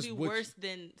it's could be worse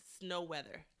than snow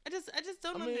weather. I just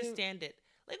don't understand it.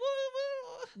 Like,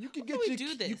 you can get your.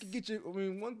 Do this? You can get your. I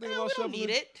mean, one thing about we shoveling. Don't need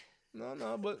it.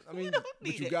 No, but I mean,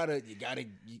 but you gotta.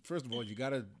 First of all, you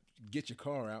gotta get your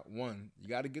car out. One, you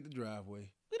gotta get the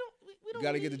driveway. We don't. You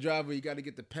gotta get the driveway. You gotta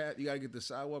get the path. You gotta get the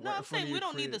sidewalk. No, right I'm in front saying of we your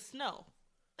don't crib. need the snow.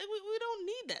 Like we don't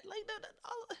need that. Like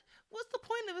what's the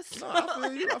point of a snow? No, I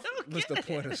feel you. What's the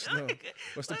point of snow?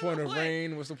 What's the point of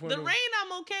rain? What's the point of the rain?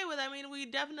 I'm okay with. I mean, we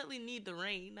definitely need the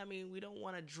rain. I mean, we don't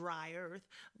want a dry earth.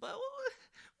 But what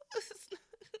was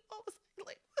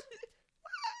like?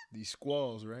 What? These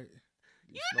squalls, right?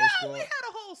 These snow squalls. We had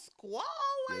a whole squall.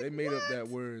 Like, yeah, they made up that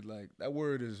word. Like that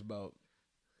word is 5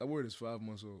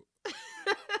 months old.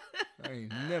 I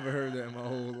ain't never heard that in my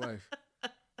whole life.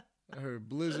 I heard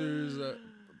blizzards,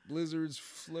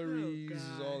 flurries,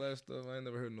 all that stuff. I ain't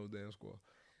never heard no damn squall.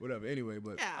 Whatever. Anyway,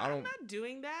 but I'm not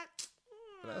doing that.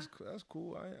 But that's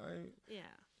cool. Yeah.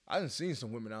 I done seen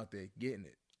some women out there getting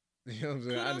it. You know what I'm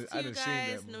saying? I done seen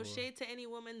that before. No shade to any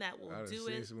woman that will do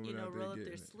it. Roll up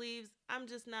their sleeves. I'm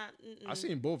just not. I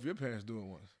seen both your parents do it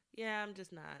once. Yeah, I'm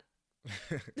just not.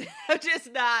 I'm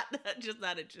just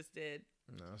not interested.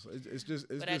 No, so it's just.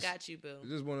 But I got you, boo. It's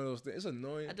just one of those things. It's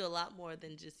annoying. I do a lot more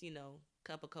than just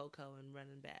cup of cocoa and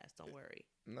running baths. Don't worry.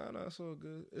 No, it's all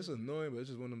good. It's annoying, but it's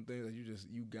just one of them things that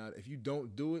you got. If you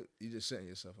don't do it, you're just setting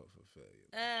yourself up for failure.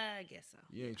 I guess so.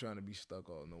 You ain't trying to be stuck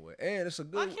all nowhere. And it's a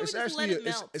good. Why can't we just let it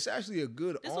melt? It's actually a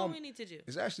good. That's what we need to do.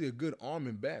 It's actually a good arm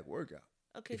and back workout.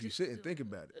 Okay. If you sit and think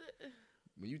about it,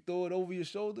 when you throw it over your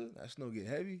shoulder, that snow get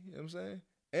heavy. You know what I'm saying?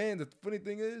 And the funny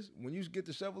thing is, when you get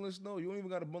to shoveling snow, you don't even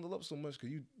got to bundle up so much because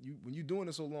you when you doing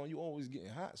it so long, you always getting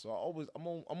hot. So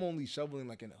I'm only shoveling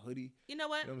like in a hoodie. You know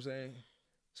what? You know what I'm saying?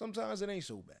 Sometimes it ain't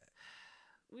so bad.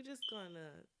 We're just gonna,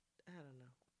 I don't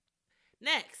know.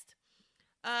 Next,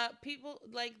 people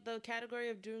like the category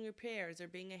of doing repairs or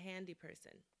being a handy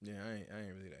person. Yeah, I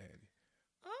ain't really that handy.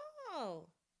 Oh.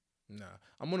 Nah,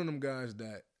 I'm one of them guys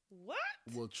that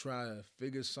will try to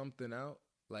figure something out.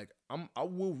 Like I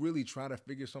will really try to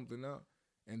figure something out,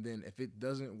 and then if it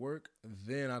doesn't work,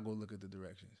 then I go look at the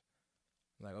directions.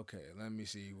 Like, okay, let me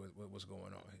see what's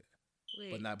going on here.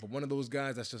 Wait. But one of those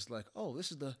guys that's just like, oh,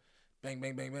 this is the bang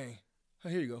bang bang bang. Oh,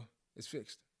 here you go, it's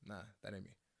fixed. Nah, that ain't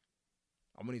me.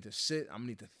 I'm gonna need to sit. I'm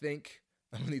gonna need to think.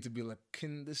 I'm gonna need to be like,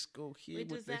 can this go here?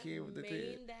 Wait, with does the here with the there? Does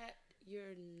that mean that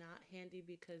you're not handy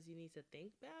because you need to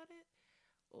think about it,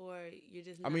 or you're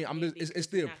just? Not it's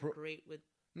the approach. Great with.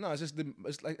 No, it's just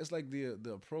it's like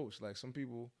the approach. Like some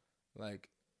people, like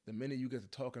the minute you get to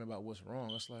talking about what's wrong,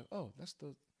 it's like, oh, that's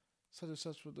the such and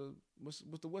such with the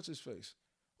what's his face.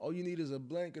 All you need is a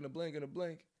blank and a blank and a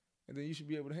blank, and then you should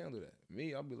be able to handle that.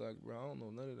 Me, I'll be like, bro, I don't know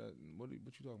none of that. What you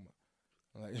talking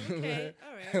about? Like, okay,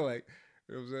 all right. Like,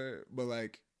 you know what I'm saying? But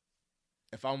like,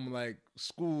 if I'm like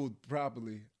schooled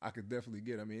properly, I could definitely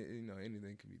get it. I mean,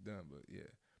 anything can be done, but yeah.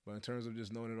 But in terms of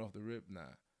just knowing it off the rip, nah.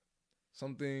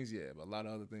 Some things, yeah, but a lot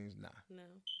of other things, nah. No.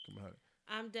 Come on.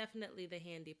 I'm definitely the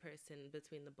handy person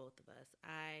between the both of us.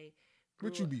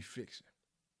 What you be fixing?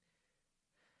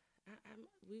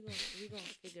 We gonna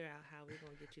figure out how we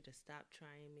gonna get you to stop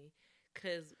trying me.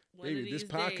 Cause baby, this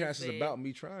podcast is about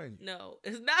me trying you. No,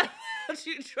 it's not about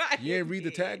you trying. You ain't read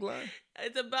the tagline?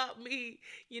 It's about me,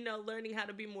 learning how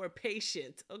to be more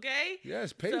patient. Okay?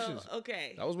 Yes, patience. So,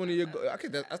 okay. That was one of your. I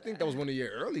think that was one of your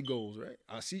early goals, right?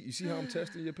 You see how I'm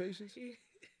testing your patience.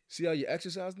 See how you're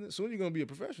exercising it. Soon you're gonna be a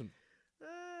professional.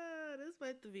 This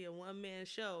might be a one-man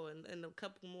show and a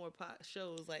couple more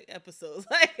shows, like episodes.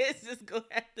 Like it's just gonna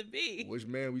have to be. Which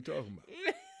man we talking about?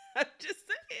 I'm just saying.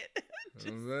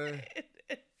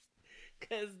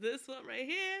 Because this one right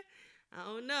here, I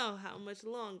don't know how much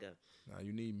longer. Nah,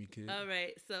 you need me, kid. All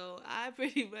right, so I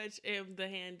pretty much am the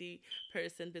handy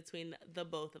person between the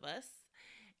both of us.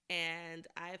 And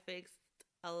I fixed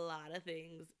a lot of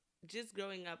things. Just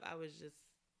growing up, I was just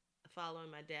following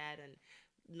my dad and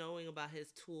knowing about his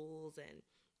tools and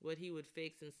what he would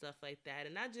fix and stuff like that.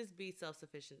 And not just be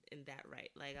self-sufficient in that,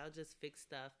 right? Like, I'll just fix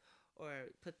stuff or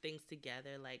put things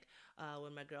together. Like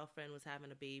when my girlfriend was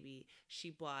having a baby,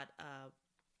 she bought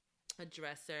a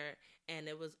dresser and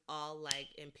it was all like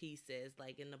in pieces,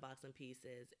 like in the box in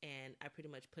pieces, and I pretty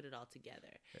much put it all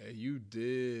together. Hey, you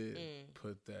did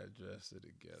put that dresser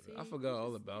together. See, I forgot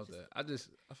all about that. I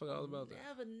forgot all about that.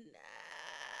 Never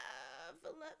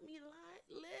let me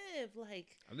live. Like,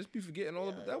 I just be forgetting all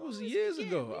of it. That was years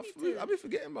ago. I be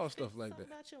forgetting about stuff like that.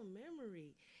 About your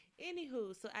memory.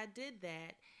 Anywho, so I did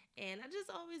that. And I just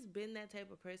always been that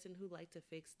type of person who liked to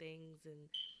fix things, and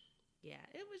yeah,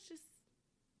 it was just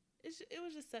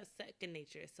a second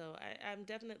nature. So I'm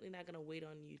definitely not gonna wait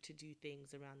on you to do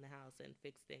things around the house and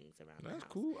fix things around the house.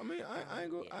 That's cool. I mean, I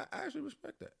ain't go. Yeah. I actually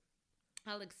respect that.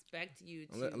 I'll expect you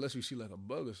to, unless you see like a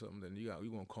bug or something, then you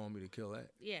gonna call me to kill that.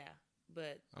 Yeah,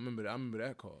 but I remember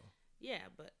that call. Yeah,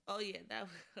 but that.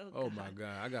 Oh my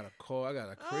God, I got a call. I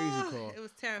got a crazy call. It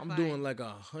was terrifying. I'm doing like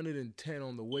 110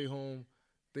 on the way home,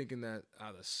 thinking that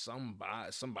either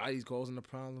somebody's causing the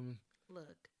problem.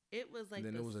 Look, it was like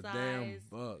then it was size, a damn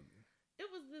bug. It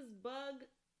was this bug,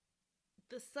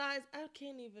 the size, I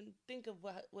can't even think of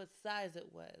what size it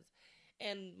was.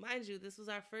 And mind you, this was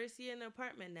our first year in the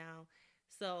apartment now.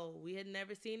 So we had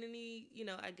never seen any,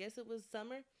 I guess it was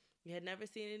summer. We had never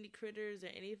seen any critters or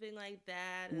anything like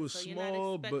that. It was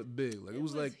small but big. Like it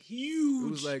was like huge.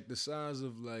 It was like the size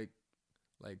of like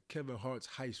Kevin Hart's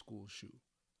high school shoe.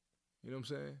 You know what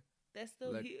I'm saying? That's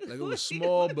still like, huge. Like it was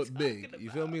small but big. You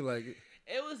feel me? Like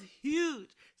it was huge.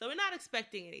 So we're not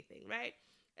expecting anything, right?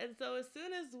 And so as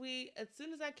soon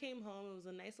as I came home, it was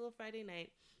a nice little Friday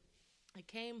night. I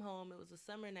came home. It was a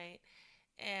summer night,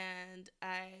 and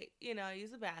I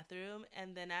used the bathroom.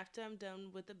 And then after I'm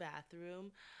done with the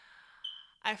bathroom,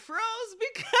 I froze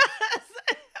because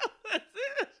it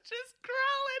was just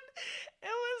crawling. It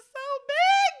was so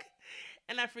big,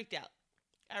 and I freaked out.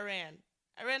 I ran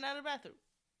out of the bathroom.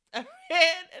 I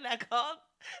ran and I called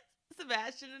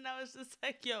Sebastian, and I was just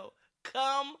like, "Yo,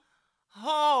 come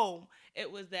home." It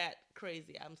was that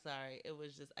crazy. I'm sorry. It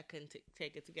was just I couldn't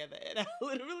take it together, and I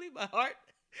literally my heart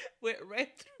went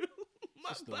right through my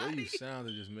just the body. way you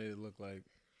sounded just made it look like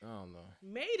I don't know.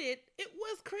 It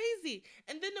was crazy.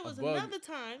 And then there was another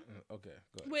time. Okay,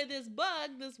 go ahead. Where this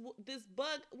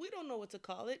bug, we don't know what to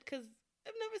call it because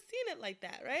I've never seen it like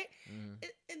that, right? Mm-hmm.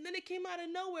 And then it came out of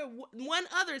nowhere one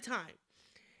other time,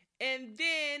 and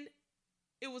then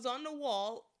it was on the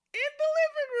wall in the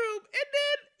living room, and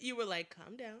then you were like,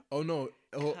 "Calm down." Oh no!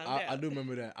 I do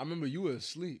remember that. I remember you were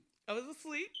asleep. I was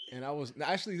asleep, and I was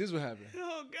actually. This is what happened.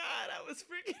 Oh God, I was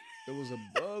freaking. There was a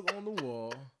bug on the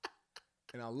wall,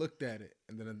 and I looked at it,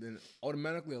 and then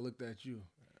automatically I looked at you,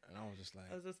 and I was just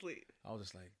like, I was asleep. I was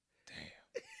just like,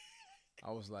 damn.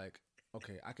 I was like,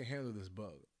 okay, I can handle this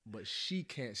bug, but she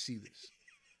can't see this.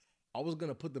 I was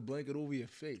gonna put the blanket over your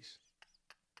face.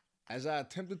 As I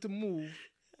attempted to move,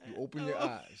 you opened your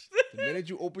eyes. The minute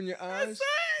you opened your eyes,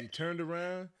 you turned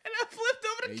around, and I flipped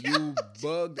over the couch. And you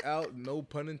bugged out, no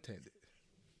pun intended.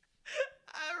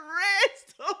 I ran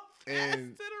so fast to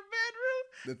the bedroom.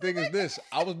 The thing is this,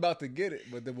 I was about to get it,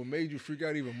 but then what made you freak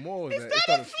out even more was that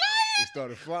it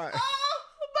started flying. Oh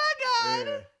my God.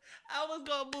 Yeah. I was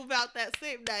going to move out that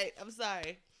same night. I'm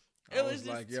sorry. It was just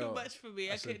like, too much for me.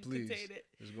 I couldn't contain it.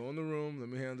 Just go in the room. Let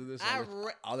me handle this.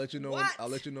 I'll let you know. I'll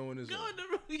let you know when it's Go in the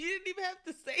room. You didn't even have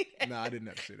to say that. No, I didn't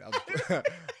have to say that.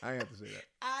 I didn't have to say that.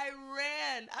 I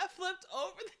ran. I flipped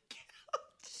over the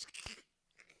couch.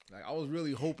 Like I was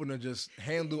really hoping to just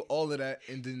handle all of that,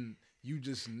 and then you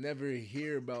just never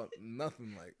hear about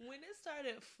nothing. Like when it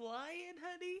started flying,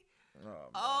 honey.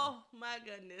 Oh my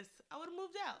goodness! I would have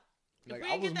moved out. If like we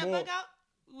didn't get that bug out,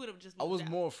 we would have just moved out. I was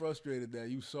more frustrated that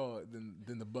you saw it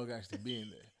than the bug actually being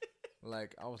there.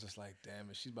 Like I was just like, damn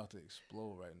it, she's about to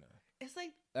explode right now. It's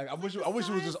like I wish it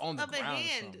was just on the ground.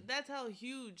 Hand. Or something. That's how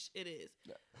huge it is.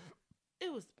 Yeah.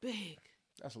 It was big.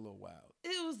 That's a little wild.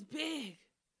 It was big.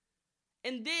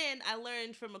 And then I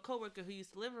learned from a coworker who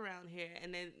used to live around here,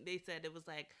 and then they said it was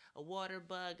like a water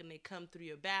bug, and they come through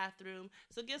your bathroom.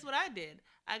 So guess what I did?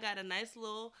 I got a nice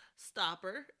little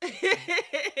stopper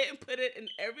and put it in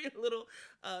every little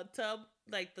tub,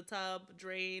 like the tub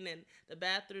drain and the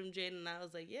bathroom drain. And I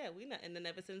was like, yeah, we not. And then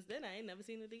ever since then, I ain't never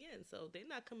seen it again. So they're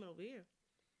not coming over here.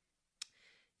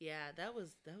 Yeah, that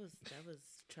was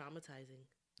traumatizing.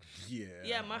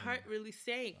 Yeah, my heart really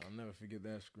sank. I'll never forget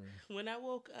that scream. When I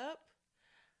woke up,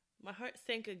 my heart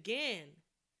sank again,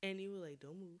 and you were like,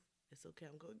 "Don't move. It's okay.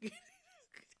 I'm going to get it."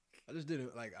 I just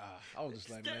didn't like. I was just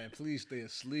like, man, please stay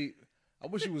asleep. I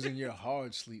wish you was in your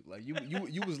hard sleep. Like you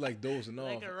was like dozing off,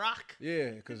 like a rock. Yeah,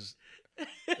 because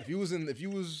if you was in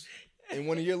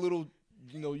one of your little,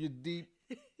 your deep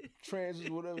trances,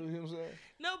 whatever. You know what I'm saying?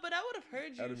 No, but I would have heard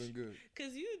you. That'd have been good.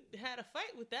 Because you had a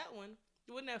fight with that one.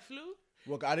 Wouldn't that flew?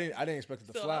 Well, I didn't expect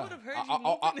it to fly. I would have heard you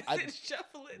moving and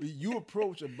shuffling. You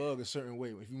approach a bug a certain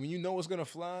way. When you know it's gonna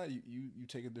fly, you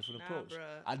take a different approach.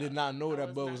 Bruh, I did not know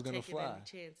that bug was gonna fly,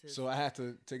 so I had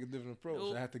to take a different approach.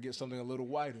 Nope. I had to get something a little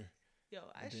wider. Yo,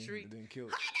 I shrieked. Didn't kill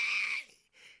it.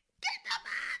 Get the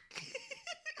bug!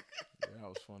 Yeah, that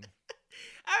was funny.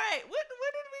 All right, what did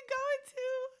we go into?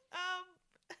 I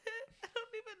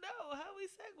don't even know how we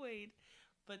segued,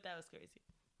 but that was crazy.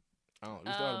 I don't know.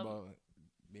 We started about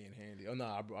being handy. Oh no,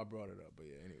 I brought it up, but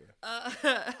yeah. Anyway,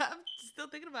 I'm still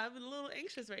thinking about it. I'm a little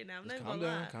anxious right now. I'm not calm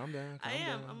gonna down, lie. Calm down. I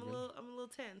am. I'm a little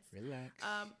tense. Relax.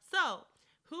 So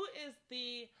who is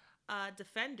the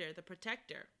defender, the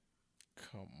protector?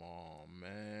 Come on,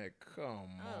 man. Come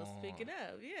on. Oh, speaking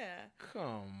of, yeah.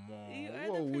 Come on. You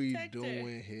are what the are we protector.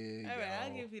 doing here? All right, y'all?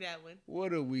 I'll give you that one.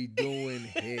 What are we doing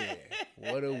here?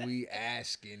 What are we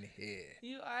asking here?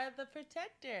 You are the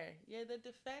protector. You're the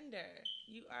defender.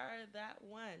 You are that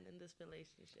one in this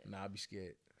relationship. Nah, I'll be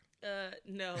scared.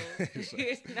 No. You're not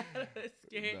scared.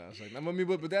 Nah, it's like, I mean,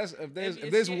 but that's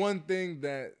if there's one thing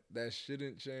that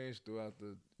shouldn't change throughout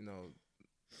the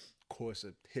course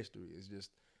of history, is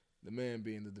just the man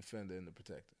being the defender and the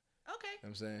protector. Okay. You know what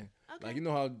I'm saying? Okay. Like, you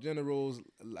know how generals,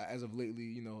 as of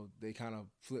lately, they kind of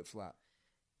flip-flop.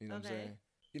 You know what I'm saying?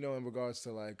 In regards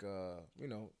to, like,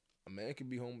 a man could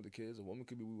be home with the kids, a woman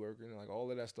could be working, like all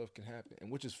of that stuff can happen,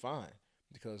 and which is fine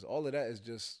because all of that is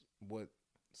just what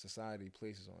society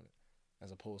places on it,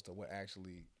 as opposed to what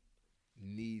actually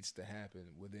needs to happen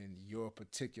within your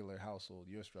particular household,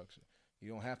 your structure. You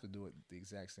don't have to do it the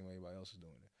exact same way everybody else is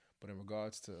doing it. But in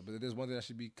regards to, but there's one thing that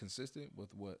should be consistent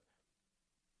with what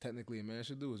technically a man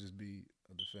should do is just be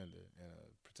a defender and a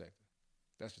protector.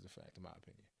 That's just a fact, in my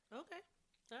opinion. Okay.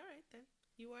 All right, then.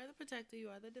 You are the protector. You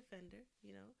are the defender.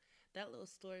 You know, that little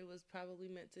story was probably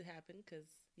meant to happen because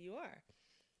you are.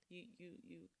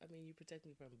 I mean, you protect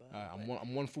me from Bug.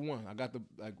 I'm one for one. I got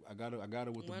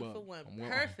it with the bug. One for one.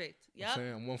 Perfect. Yep. I'm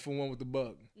saying I'm 1 for 1 with the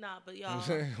bug. Nah, but y'all,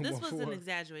 this was an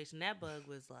exaggeration. That bug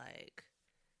was like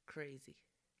crazy.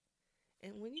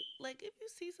 And when you if you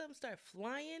see something start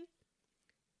flying,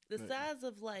 the size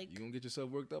of you gonna get yourself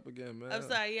worked up again, man. I'm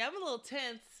sorry. Yeah, I'm a little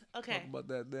tense. Okay. Talk about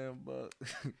that damn bug.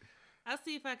 I'll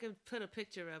see if I can put a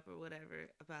picture up or whatever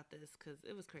about this because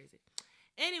it was crazy.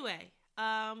 Anyway,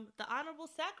 the honorable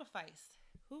sacrifice.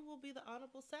 Who will be the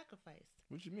honorable sacrifice?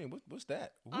 What you mean? What's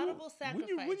that? Honorable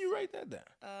sacrifice. When you write that down?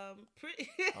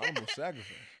 Honorable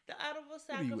sacrifice. The honorable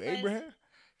sacrifice. What are you, Abraham?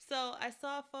 So I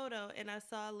saw a photo and I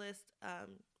saw a list.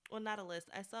 Well, not a list.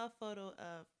 I saw a photo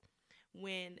of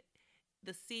when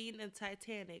the scene in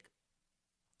Titanic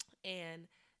and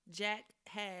Jack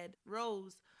had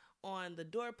Rose on the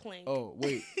door plank. Oh,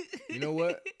 wait. You know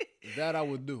what? That I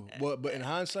would do. But in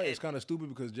hindsight, it's kind of stupid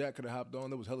because Jack could have hopped on.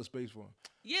 There was hella space for him.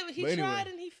 Yeah, but he tried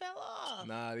and he fell off.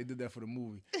 Nah, they did that for the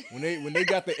movie. When they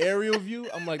got the aerial view,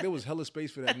 I'm like, there was hella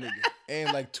space for that nigga.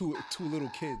 And like two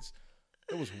little kids.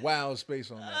 There was wild space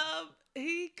on that.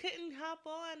 He couldn't hop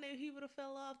on and he would have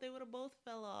fell off. They would have both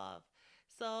fell off.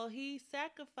 So he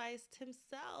sacrificed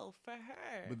himself for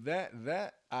her. But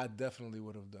that I definitely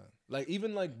would have done. Like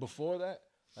even like before that,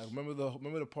 like remember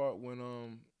the part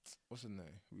when what's the name?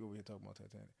 We over here talking about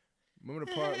Titanic. Remember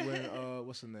the part when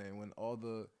what's the name?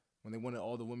 When they wanted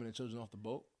all the women and children off the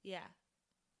boat? Yeah.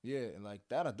 Yeah, and like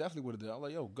that I definitely would have done. I was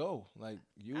like, yo, go. Like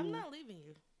you I'm not leaving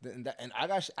you. And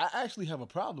I actually have a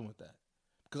problem with that.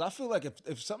 Because I feel like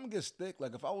if something gets thick,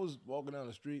 like if I was walking down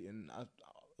the street and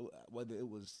whether it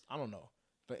was, I don't know,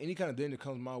 but any kind of danger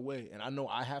comes my way and I know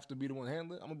I have to be the one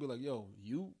handling it, I'm going to be like, yo,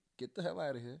 you get the hell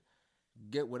out of here.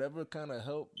 Get whatever kind of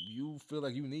help you feel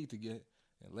like you need to get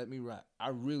and let me ride.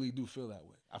 I really do feel that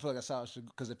way. I feel like that's how it should,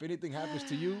 because if anything happens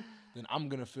to you, then I'm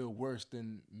going to feel worse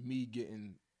than me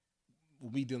dealing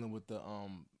with the,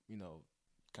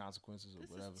 consequences or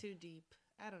whatever. This is too deep.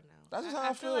 I don't know. That's just how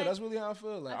I feel. That's really how I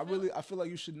feel. Like I feel like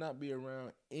you should not be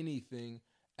around anything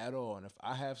at all. And if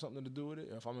I have something to do with it,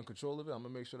 or if I'm in control of it, I'm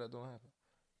gonna make sure that don't happen.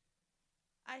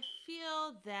 I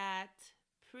feel that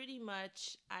pretty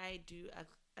much I do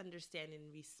understand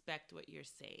and respect what you're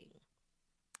saying.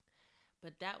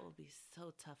 But that will be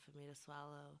so tough for me to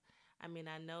swallow. I mean,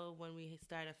 I know when we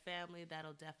start a family,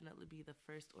 that'll definitely be the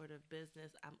first order of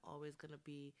business. I'm always going to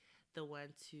be the one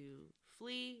to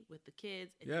flee with the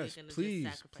kids. And yes, you're gonna please,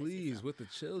 just sacrifice please, yourself. with the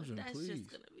children, but that's please. That's just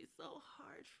going to be so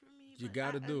hard for me. You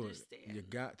got to do it. You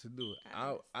got to do it.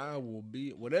 I will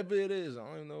be, whatever it is, I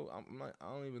don't even know.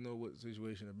 I don't even know what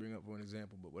situation to bring up for an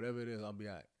example, but whatever it is, I'll be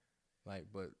all right. Like,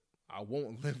 but I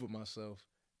won't live with myself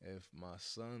if my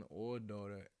son or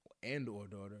daughter and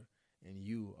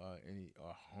you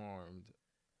are harmed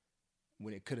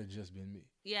when it could have just been me.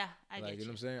 Yeah, I get you. You know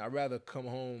what I'm saying? I'd rather come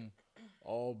home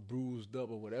all bruised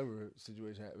up or whatever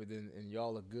situation happened, and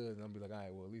y'all are good, and I'll be like, all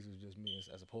right, well, at least it was just me,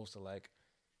 as opposed to like,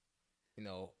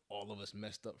 all of us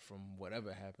messed up from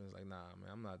whatever happens. Like, nah,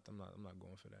 man, I'm not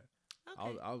going for that.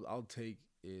 Okay. I'll take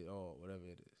it all, whatever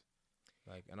it is.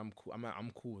 Like, and I'm cool.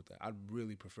 I'm cool with that. I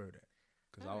really prefer that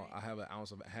because I have an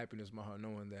ounce of happiness in my heart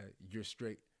knowing that you're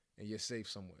straight and you're safe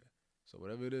somewhere. So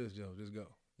whatever it is, Joe, just go.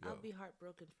 I'll be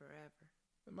heartbroken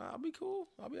forever. I'll be cool.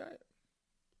 I'll be all right.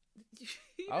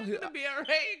 You're gonna be all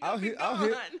right.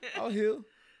 I'll heal.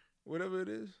 Whatever it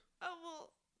is. Oh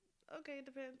well, okay, it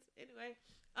depends. Anyway,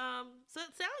 so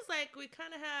it sounds like we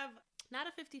kind of have not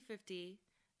a 50-50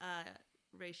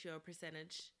 ratio or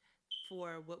percentage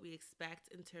for what we expect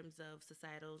in terms of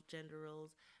societal gender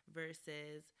roles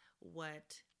versus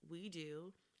what we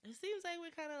do. It seems like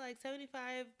we're kind of like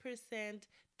 75%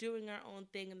 doing our own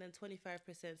thing and then 25%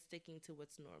 sticking to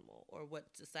what's normal or what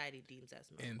society deems as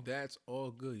normal. And that's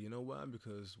all good. You know why?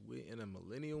 Because we're in a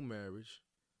millennial marriage.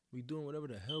 We doing whatever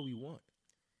the hell we want.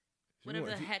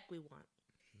 Whatever the heck we want.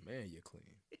 Man, you're clean.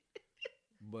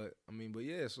 But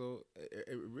yeah, so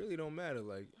it really don't matter.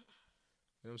 Like,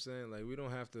 you know what I'm saying? Like, we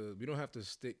don't have to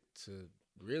stick to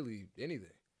really anything.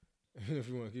 If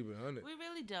you want to keep it 100. We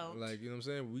really don't. Like, you know what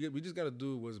I'm saying? We just got to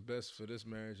do what's best for this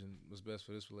marriage and what's best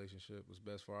for this relationship, what's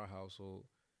best for our household.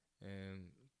 And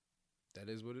that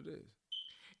is what it is.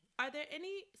 Are there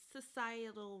any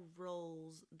societal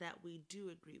roles that we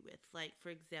do agree with? Like, for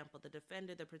example, the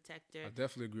defender, the protector. I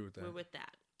definitely agree with that. We're with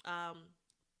that.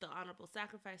 The honorable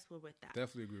sacrifice, we're with that.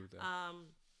 Definitely agree with that.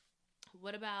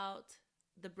 What about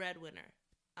the breadwinner?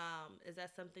 Is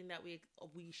that something that we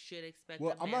should expect?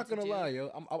 Well, I'm not gonna lie, yo.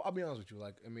 I'll be honest with you.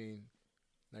 Like, I mean,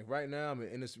 like right now,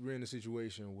 we're in a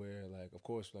situation where, like, of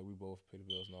course, like we both pay the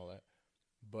bills and all that.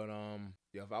 But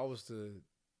yeah, if I was to,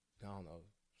 I don't know,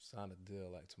 sign a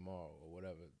deal like tomorrow or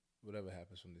whatever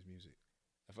happens from this music,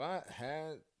 if I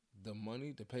had the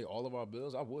money to pay all of our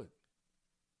bills, I would.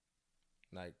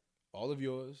 Like, all of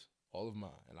yours, all of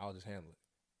mine, and I'll just handle it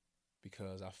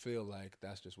because I feel like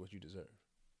that's just what you deserve.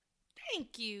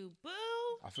 Thank you, boo.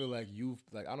 I feel like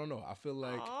I don't know. I feel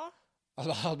like I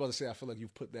was about to say I feel like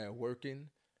you've put that work in,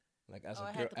 like as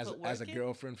a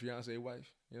girlfriend, fiance,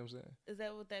 wife. You know what I'm saying? Is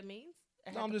that what that means?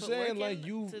 No, I'm just saying, like,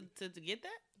 you to get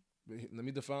that. Let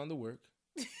me define the work.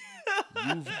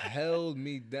 You've held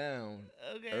me down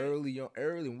early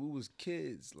when we was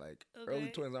kids, like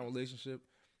early 20s our relationship.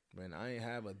 Man, I ain't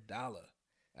have $1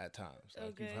 at times.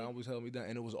 Like, you've always held me down,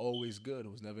 and it was always good. It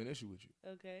was never an issue with you.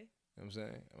 Okay. You know what I'm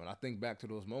saying? When I think back to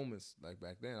those moments, like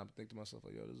back then, I think to myself,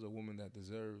 like, yo, this is a woman that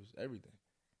deserves everything.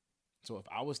 So if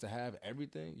I was to have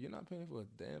everything, you're not paying for a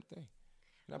damn thing.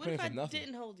 You're not paying for nothing. What if I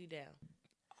didn't hold you down?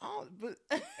 I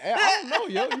don't know,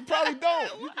 yo. You probably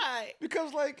don't. Why?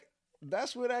 Because, like,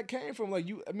 that's where that came from. Like,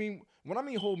 when I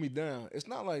mean hold me down, it's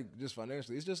not like just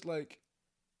financially. It's just like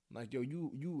yo,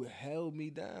 you held me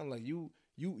down. Like, you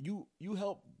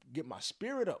helped get my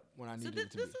spirit up when I needed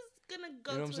it to be. This is gonna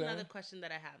go to another question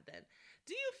that I have then.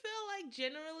 Do you feel like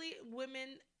generally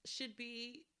women should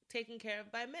be taken care of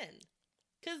by men?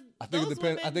 Because I think it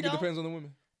depends. I think it depends on the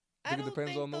women. I don't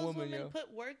think those women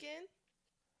put work in.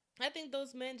 I think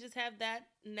those men just have that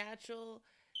natural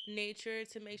nature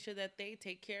to make sure that they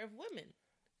take care of women.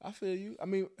 I feel you. I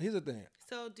mean, here's the thing.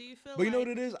 So do you feel? But you know what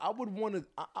it is? I would want to.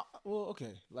 Well,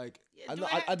 okay. Like, I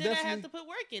definitely have to put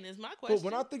work in. Is my question. But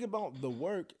when I think about the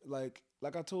work, like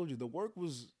I told you, the work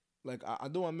was like I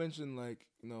know I mentioned, like,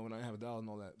 you know, when I have $1 and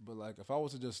all that. But like, if I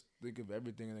was to just think of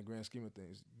everything in the grand scheme of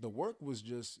things, the work was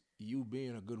just you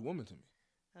being a good woman to me.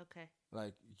 Okay.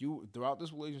 Like, you throughout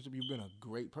this relationship, you've been a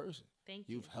great person. Thank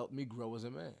you. You've helped me grow as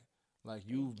a man. Like,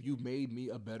 you made me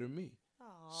a better me.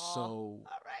 Aww. So all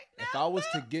right, if I was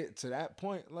to get to that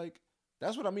point, like,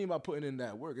 that's what I mean by putting in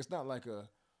that work. It's not like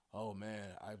oh man,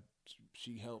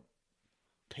 she helped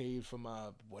paid for my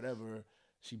whatever.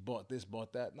 She bought this,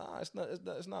 bought that. Nah, it's not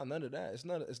none of that. It's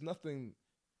nothing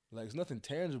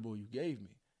tangible you gave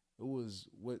me. It was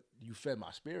what you fed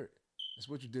my spirit. It's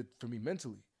what you did for me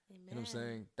mentally. Amen. You know what I'm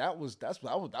saying? That's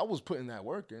what I was putting that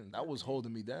work in. That was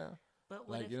holding me down. But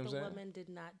what if the woman did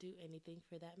not do anything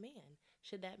for that man?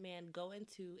 Should that man go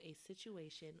into a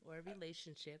situation or a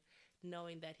relationship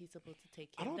knowing that he's supposed to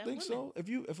take care of that woman? I don't think so. If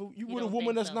you with a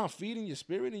woman that's not feeding your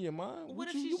spirit and your mind,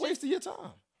 you wasting your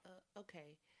time.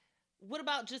 Okay. What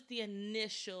about just the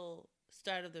initial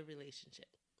start of the relationship?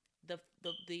 The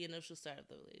initial start of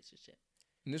the relationship.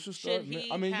 Initial start. Should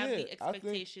he have the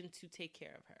expectation to take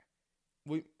care of her?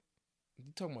 Wait,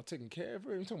 you talking about taking care of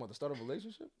her? You talking about the start of a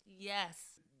relationship? Yes.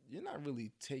 You're not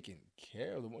really taking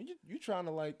care of the one. You trying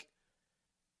to like.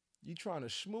 You trying to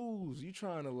schmooze. You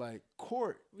trying to like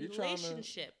court.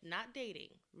 Relationship, not dating.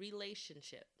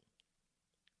 Relationship.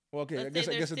 Well, okay. I guess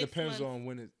it depends on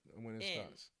when it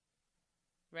starts.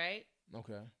 Right.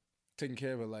 Okay. Taking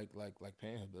care of her, like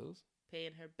paying her bills.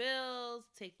 Paying her bills,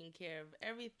 taking care of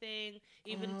everything,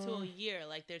 even to a year.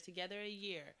 Like they're together a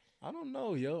year. I don't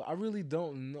know, yo. I really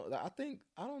don't know. I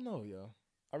don't know, yo.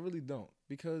 I really don't,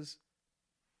 because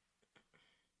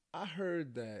I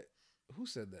heard that. Who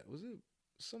said that? Was it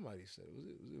somebody said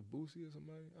it? Was it Boosie or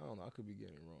somebody? I don't know. I could be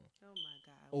getting it wrong. Oh my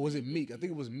God. Or was it Meek? I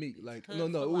think it was Meek. Like no,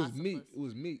 it was Meek. It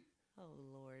was Meek. Oh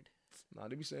Lord. Nah,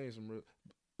 they be saying some real.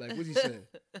 Like what he said.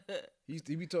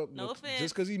 he be talking. No offense.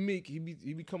 Just because he Meek, he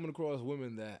be coming across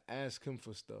women that ask him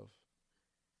for stuff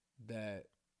that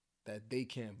they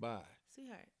can't buy.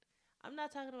 Sweetheart, I'm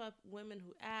not talking about women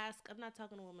who ask. I'm not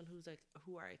talking to women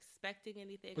who are expecting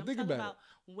anything. But I'm think talking about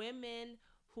women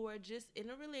who are just in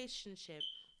a relationship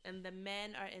and the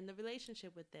men are in the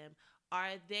relationship with them.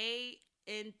 Are they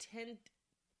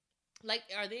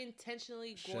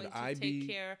intentionally going to take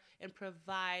care and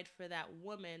provide for that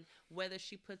woman, whether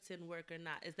she puts in work or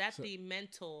not? Is that the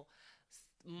mental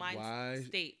mind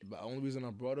state? The only reason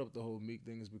I brought up the whole Meek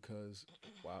thing is because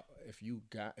if you're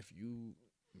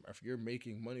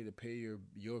making money to pay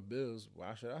your bills,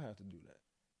 why should I have to do that?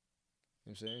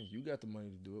 You know what I'm saying? You got the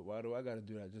money to do it. Why do I got to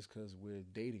do that just because we're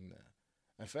dating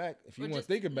now? In fact, if you Or want to just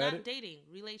think about not it, dating,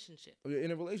 relationship.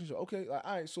 in a relationship, okay, like,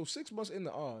 all right, so 6 months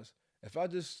into ours, if I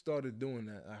just started doing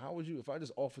that, like, how would you, if I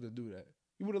just offered to do that,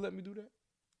 you would have let me do that?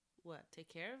 What? Take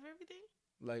care of everything?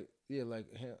 Like, yeah, like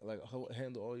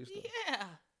handle all your stuff. Yeah.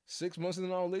 6 months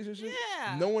into our relationship,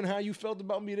 Yeah. knowing how you felt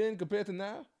about me then compared to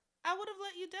now, I would have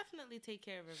let you definitely take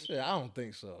care of everything. shit, I don't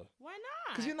think so. Why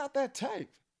not? Because you're not that type.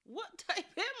 What type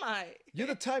am I? You're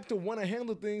the type to want to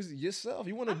handle things yourself.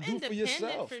 You want to do for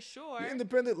yourself. For sure. You're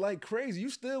independent like crazy. You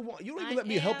still want. You don't even let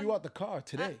me help you out the car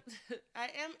today. I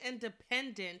am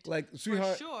independent. Like,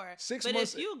 sweetheart, for sure. 6 but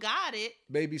months. If you got it,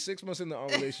 baby, 6 months into our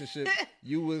relationship,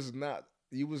 you was not.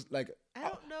 You was like. I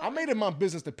don't know. I made it my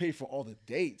business to pay for all the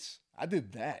dates. I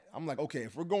did that. I'm like, okay,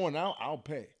 if we're going out, I'll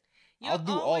pay. You're I'll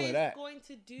do all of that. Going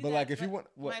to do but that, like, if you want,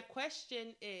 what? My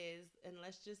question is, and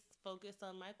let's just focus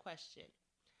on my question.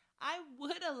 I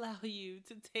would allow you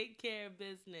to take care of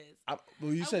business.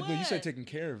 You said taking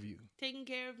care of you. Taking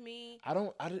care of me. I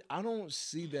don't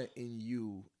see that in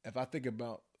you. If I think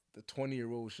about the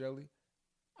 20-year-old Shelly,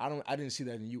 I didn't see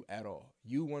that in you at all.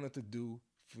 You wanted to do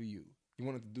for you. You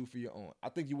wanted to do for your own. I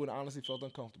think you would have honestly felt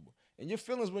uncomfortable. And your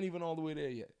feelings weren't even all the way there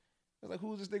yet. It's like,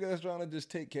 who's this nigga that's trying to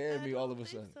just take care of me all of a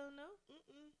sudden? So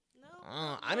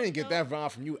no. I didn't get that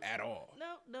vibe from you at all.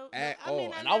 No. At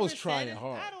all. And I was trying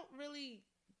hard. I don't really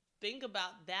think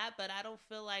about that, but I don't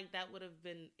feel like that would have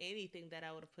been anything that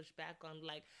I would have pushed back on.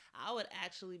 Like, I would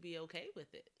actually be okay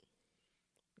with it.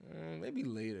 Maybe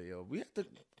later, yo. We have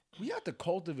to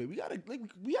cultivate. We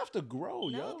have to grow,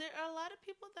 yo. No, there are a lot of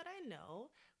people that I know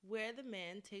where the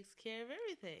man takes care of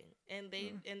everything, and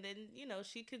and then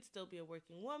she could still be a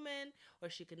working woman, or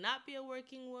she could not be a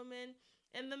working woman,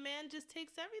 and the man just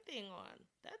takes everything on.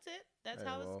 That's it. That's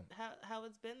how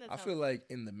it's been. I feel like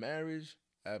in the marriage,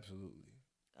 absolutely.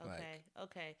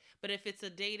 Okay. But if it's a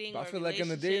dating, I feel like in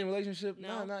the dating relationship,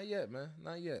 no, not yet, man,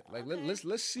 not yet. Like,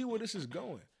 let's see where this is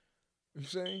going. You know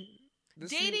what I'm saying?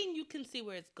 Dating, you can see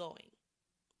where it's going.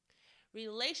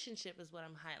 Relationship is what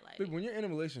I'm highlighting. But when you're in a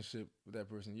relationship with that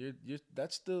person,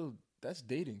 that's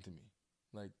dating to me.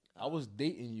 Like, I was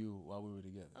dating you while we were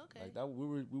together. Okay. Like, that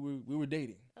we were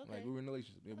dating. Okay. Like, we were in a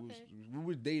relationship. We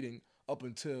were dating up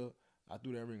until I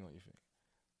threw that ring on your finger.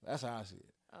 That's how I see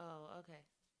it. Oh, okay.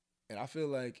 And I feel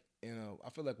like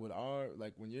with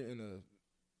when you're in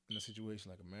a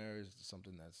situation like a marriage,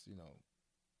 something that's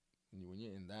when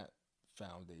you're in that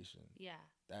foundation,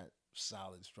 that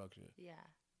solid structure,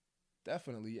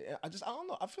 definitely. I don't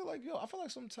know. I feel like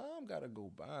some time gotta go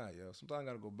by, yo. Some time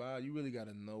gotta go by. You really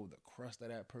gotta know the crust of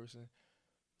that person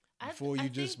before you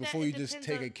just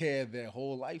take care of their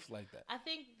whole life like that. I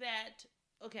think that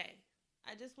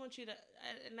I just want you to,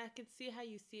 and I can see how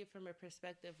you see it from a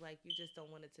perspective, like you just don't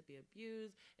want it to be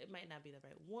abused. It might not be the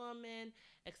right woman,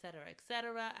 et cetera, et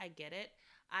cetera. I get it.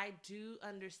 I do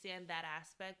understand that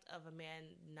aspect of a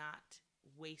man not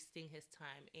wasting his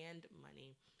time and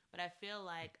money. But I feel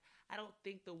like I don't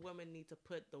think the woman needs to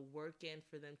put the work in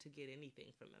for them to get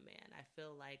anything from a man. I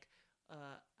feel like, I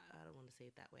don't want to say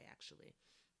it that way, actually.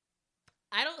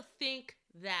 I don't think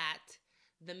that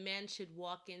the man should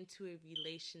walk into a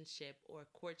relationship or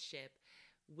courtship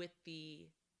with the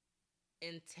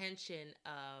intention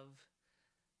of,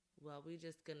 well,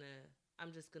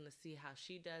 I'm just gonna see how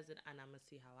she does it, and I'm gonna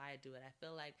see how I do it. I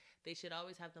feel like they should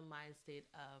always have the mind state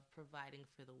of providing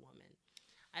for the woman.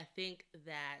 I think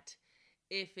that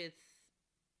if it's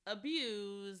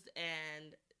abused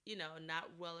and not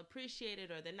well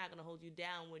appreciated, or they're not gonna hold you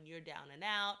down when you're down and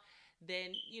out,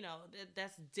 then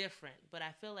that's different. But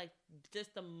I feel like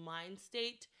just the mind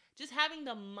state, just having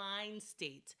the mind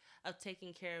state of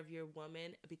taking care of your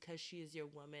woman because she is your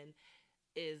woman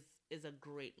is a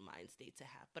great mind state to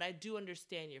have. But I do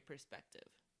understand your perspective.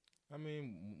 I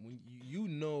mean,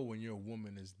 when your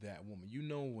woman is that woman,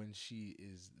 when she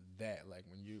is that, like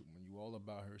when you all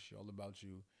about her, she all about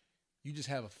you. You just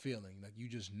have a feeling, like you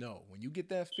just know. When you get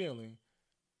that feeling,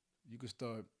 you can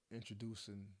start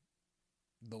introducing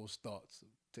those thoughts of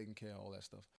taking care of all that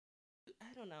stuff.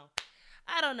 I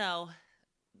don't know.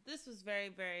 This was very,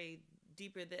 very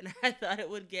deeper than I thought it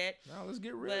would get. Now let's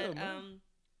get real, man.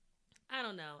 I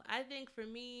don't know. I think for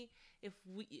me,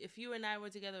 if you and I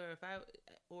were together,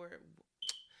 or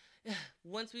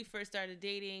once we first started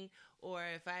dating, or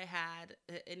if I had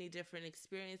any different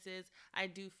experiences, I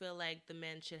do feel like the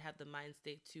man should have the mind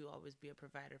state to always be a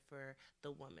provider for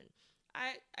the woman.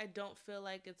 I don't feel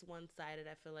like it's one-sided.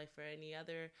 I feel like for any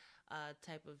other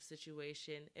type of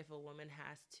situation, if a woman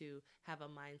has to have a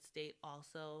mind state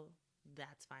also,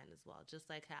 that's fine as well. Just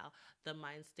like how the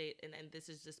mind state, and this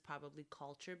is just probably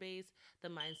culture-based, the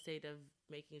mind state of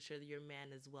making sure that your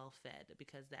man is well-fed,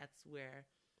 because that's where,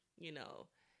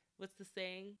 what's the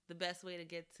saying? The best way to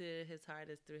get to his heart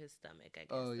is through his stomach, I guess.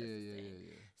 Oh, yeah.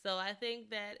 So I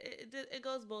think that it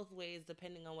goes both ways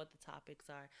depending on what the topics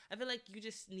are. I feel like you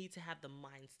just need to have the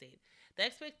mind state. The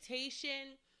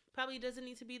expectation probably doesn't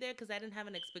need to be there because I didn't have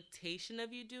an expectation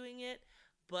of you doing it,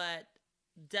 but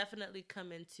definitely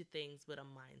come into things with a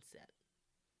mindset.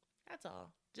 That's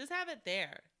all. Just have it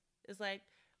there. It's like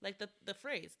the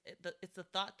phrase, it's the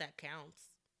thought that counts,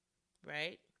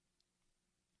 right?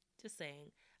 Just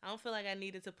saying. I don't feel like I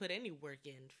needed to put any work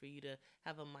in for you to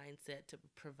have a mindset to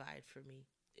provide for me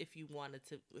if you wanted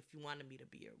me to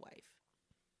be your wife.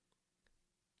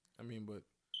 I mean, but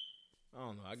I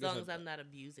don't know. As long as I'm not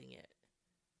abusing it.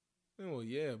 Well,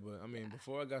 yeah, but I mean,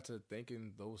 before I got to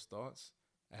thinking those thoughts,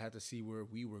 I had to see where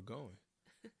we were going.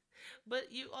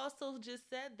 But you also just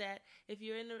said that if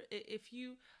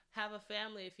you have a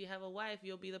family, if you have a wife,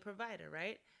 you'll be the provider,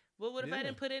 right? Well, what if I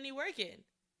didn't put any work in?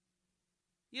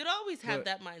 You'd always have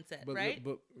that mindset, right?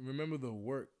 But remember the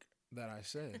work that I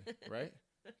said, right?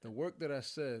 The work that I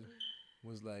said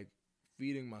was like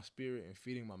feeding my spirit and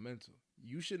feeding my mental.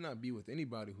 You should not be with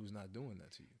anybody who's not doing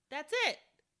that to you. That's it.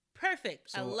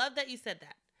 Perfect. I love that you said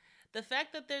that. The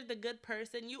fact that they're the good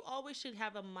person, you always should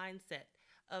have a mindset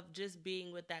of just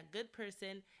being with that good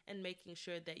person and making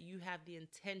sure that you have the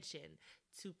intention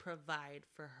to provide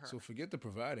for her. So forget the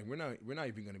providing. We're not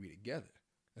even going to be together.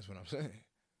 That's what I'm saying.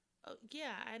 Oh,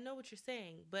 yeah, I know what you're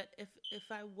saying. But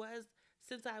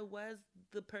since I was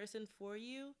the person for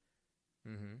you,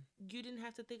 you didn't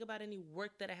have to think about any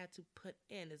work that I had to put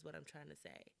in, is what I'm trying to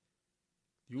say.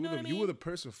 You were the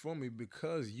person for me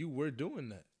because you were doing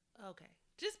that. Okay.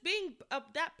 Just being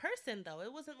that person, though.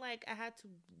 It wasn't like I had to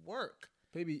work.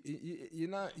 Baby,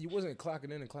 you wasn't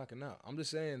clocking in and clocking out. I'm just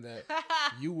saying that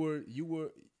you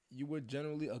were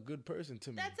generally a good person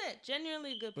to me. That's it.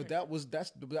 Genuinely a good person.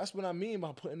 But that's what I mean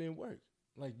by putting in work.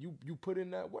 Like you put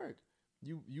in that work.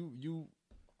 You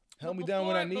held me down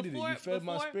when I needed it. You fed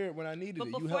my spirit when I needed it.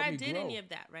 You helped me grow. But before I did any of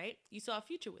that, right? You saw a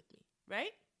future with me,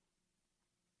 right?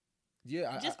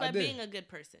 Yeah, just by being a good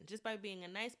person, just by being a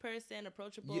nice person,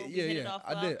 approachable, we hit it off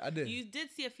well. I did. You did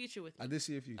see a future with me. I did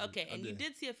see a future. Okay, and you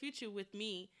did see a future with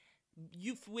me,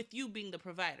 with you being the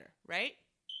provider, right?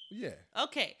 Yeah.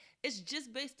 Okay, it's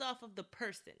just based off of the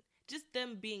person, just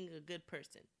them being a good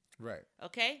person. Right.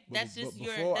 Okay, that's what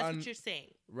you're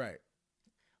saying. Right.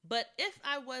 But if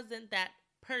I wasn't that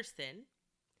person,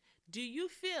 do you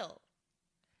feel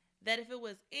that if it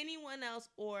was anyone else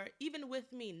or even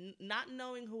with me, not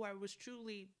knowing who I was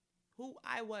truly,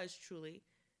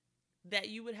 that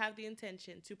you would have the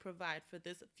intention to provide for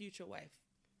this future wife?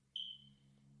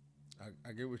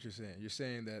 I get what you're saying. You're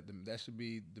saying that that should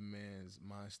be the man's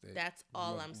mind state. That's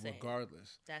all I'm saying.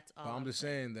 Regardless. That's all. But I'm just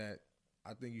saying that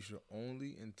I think you should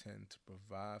only intend to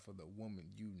provide for the woman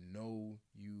you know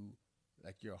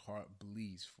your heart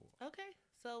bleeds for. Okay.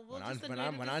 So we'll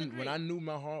when I knew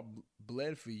my heart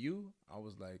bled for you, I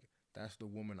was like, that's the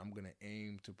woman I'm gonna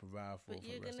aim to provide for the rest of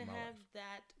my life. But you're gonna have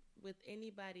that with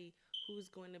anybody who's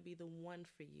going to be the one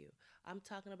for you. I'm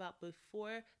talking about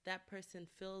before that person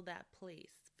fills that place.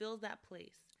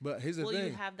 But here's the thing. Will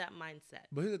you have that mindset?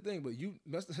 But here's the thing.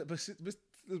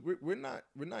 We're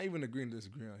not even agreeing to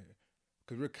disagree on here,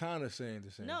 because we're kind of saying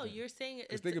the same. No, thing. You're saying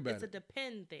it's a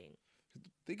depend thing.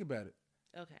 Think about it.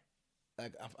 Okay.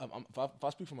 Like if I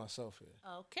speak for myself here.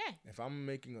 Okay. If I'm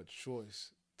making a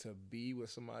choice to be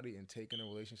with somebody and taking a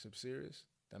relationship serious,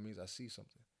 that means I see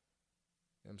something.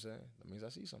 You know what I'm saying? That means I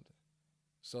see something.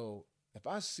 So if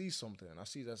I see something and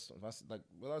like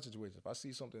with our situation, if I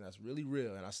see something that's really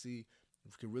real and I see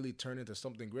it can really turn into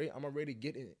something great, I'm already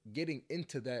getting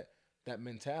into that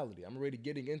mentality. I'm already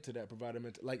getting into that provider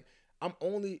mentality. Like I'm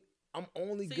only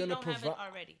gonna provide.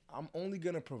 I'm only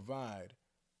gonna provide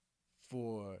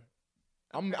for.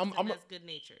 I'm that's good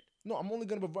natured. No, I'm only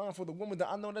gonna provide for the woman that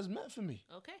I know that's meant for me.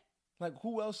 Okay. Like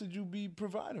who else should you be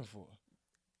providing for?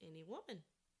 Any woman.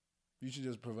 You should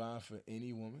just provide for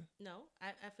any woman? No,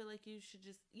 I feel like you should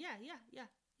just yeah.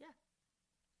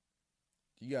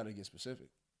 You gotta get specific.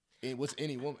 And what's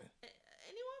any woman?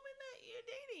 Any woman that you're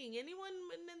dating, any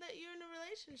woman that you're in a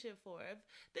relationship for.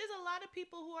 There's a lot of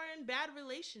people who are in bad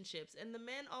relationships and the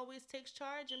man always takes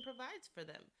charge and provides for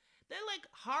them. They're like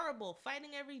horrible,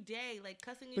 fighting every day, like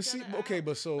cussing each other out. Okay,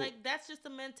 but so like that's just the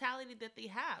mentality that they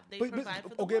have. They provide for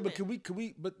the woman. But can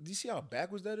we? But do you see how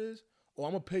backwards that is? Oh,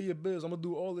 I'm gonna pay your bills. I'm gonna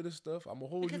do all of this stuff. I'm gonna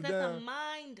hold you down. Because that's a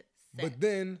mindset. But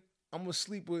then I'm gonna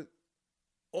sleep with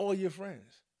all your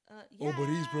friends. Yeah, but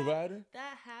he's providing.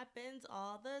 That happens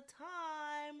all the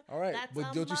time. All right, that's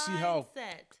but don't you see how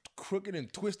crooked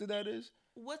and twisted that is?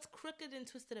 What's crooked and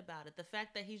twisted about it? The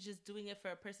fact that he's just doing it for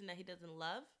a person that he doesn't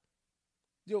love?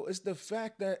 Yo, it's the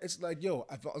fact that it's like, yo,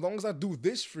 as long as I do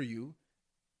this for you,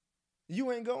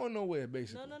 you ain't going nowhere,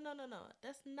 basically. No.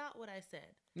 That's not what I said.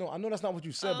 No, I know that's not what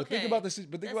you said, Oh, but think about the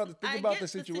situation. The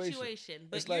situation,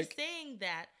 but it's you're like, saying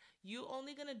that you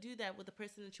only gonna do that with the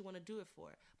person that you want to do it for.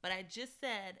 But I just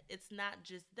said it's not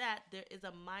just that. There is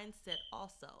a mindset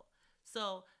also.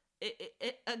 So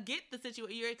get the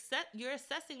situation. You're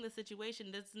assessing the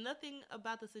situation. There's nothing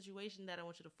about the situation that I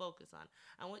want you to focus on.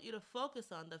 I want you to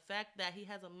focus on the fact that he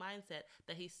has a mindset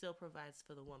that he still provides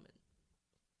for the woman.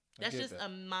 That's just that. A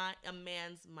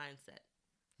man's mindset.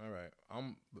 All right,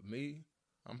 I'm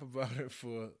providing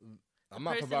for. I'm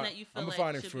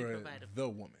providing for the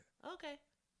woman. Okay.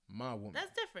 My woman.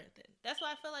 That's different then. That's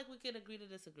why I feel like we can agree to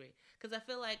disagree. Because I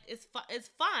feel like it's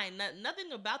fine.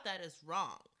 Nothing about that is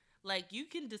wrong. Like, you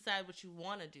can decide what you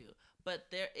want to do. But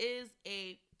there is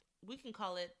we can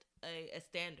call it a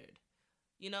standard.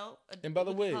 You know? And by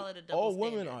the way, all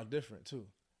women are different too.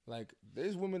 Like,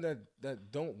 there's women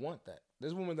that don't want that.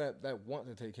 There's women that want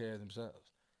to take care of themselves.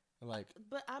 Like,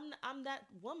 but I'm that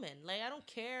woman. Like, I don't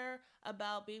care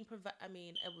about being I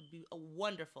mean, it would be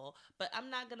wonderful, but I'm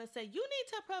not gonna say you need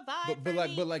to provide for me.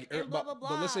 But blah blah blah.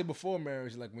 But let's say before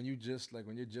marriage, like when you're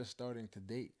just starting to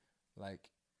date, like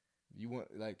you want,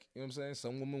 like, you know what I'm saying.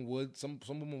 Some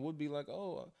women would be like,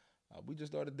 oh, we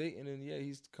just started dating, and yeah,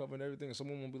 he's covering everything. And some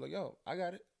women would be like, yo, I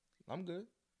got it, I'm good.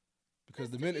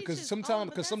 Because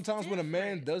sometimes when a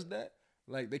man does that,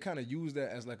 like, they kind of use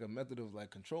that as like a method of like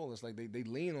control. It's like they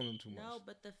lean on him too much. No,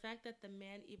 but the fact that the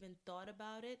man even thought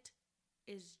about it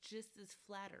is just as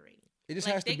flattering. It just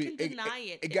has to be.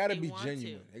 It got to be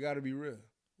genuine. It got to be real.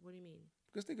 What do you mean?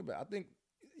 Because think about it. I think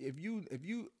if you're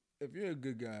a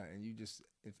good guy and you just,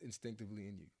 it's instinctively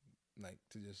in you, like,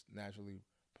 to just naturally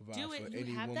provide for any woman.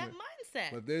 You have that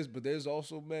mindset. But there's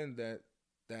also men that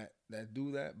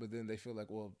do that, but then they feel like,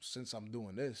 well, since I'm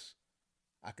doing this,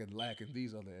 I could lack in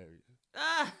these other areas.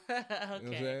 Okay. You know what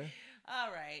I'm saying?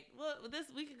 All right. Well,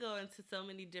 we could go into so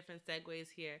many different segues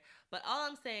here, but all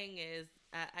I'm saying is,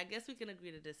 I guess we can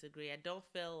agree to disagree. I don't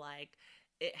feel like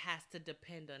it has to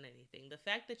depend on anything. The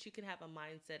fact that you can have a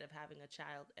mindset of having a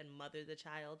child and mother the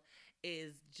child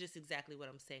is just exactly what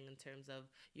I'm saying in terms of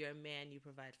you're a man, you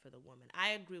provide for the woman.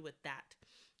 I agree with that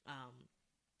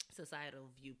societal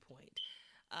viewpoint.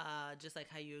 Just like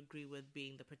how you agree with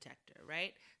being the protector,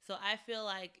 right? So I feel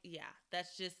like, yeah,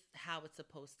 that's just how it's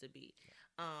supposed to be.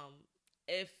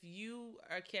 If you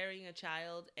are carrying a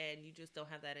child and you just don't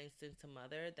have that instinct to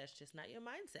mother, that's just not your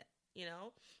mindset. You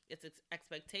know, it's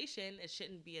expectation. It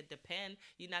shouldn't be a depend.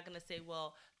 You're not going to say,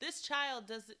 well, this child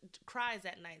cries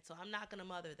at night, so I'm not going to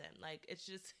mother them. Like, it's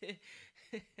just, I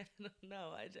don't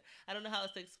know. I don't know how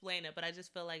else to explain it, but I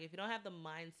just feel like if you don't have the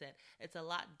mindset, it's a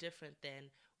lot different than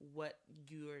what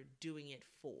you're doing it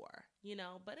for, you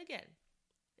know? But again,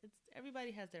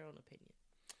 everybody has their own opinion.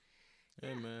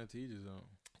 Hey, man, to each his own.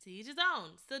 To each his own.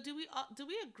 So do we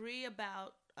agree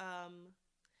about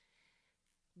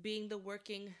being the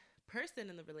working person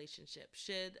in the relationship?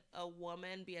 Should a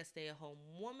woman be a stay-at-home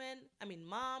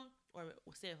mom, or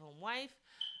stay-at-home wife?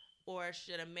 Or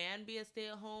should a man be a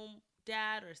stay-at-home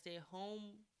dad or stay-at-home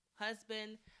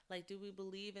husband? Like, do we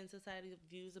believe in society's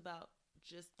views about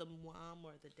just the mom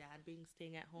or the dad being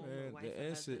staying at home? Man, or wife the or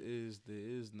answer husband? is there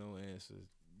is no answer.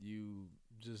 You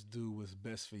just do what's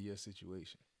best for your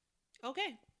situation.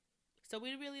 Okay. So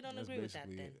we really don't agree with that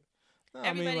then. No,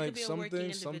 I mean, like, some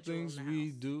things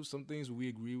we do, some things we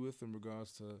agree with in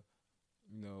regards to,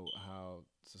 you know, how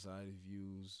society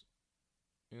views,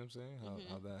 you know what I'm saying?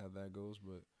 How that goes,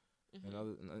 but in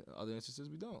other instances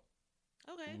we don't.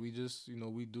 Okay. We just, you know,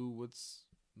 we do what's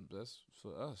best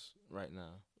for us right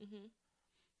now.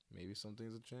 Maybe some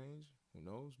things will change, who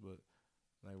knows, but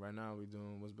like right now we're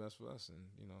doing what's best for us, and,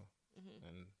 you know,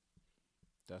 and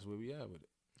that's where we at with it.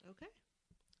 Okay.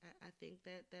 I think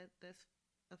that's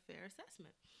a fair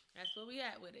assessment. That's where we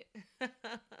at with it.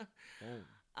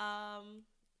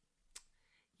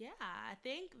 Yeah, I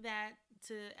think that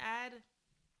to add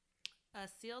a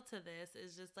seal to this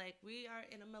is just like, we are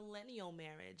in a millennial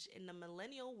marriage. In the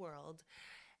millennial world,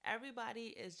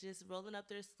 everybody is just rolling up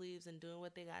their sleeves and doing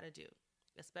what they got to do.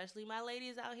 Especially my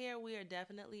ladies out here, we are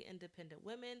definitely independent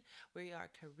women. We are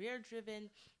career driven.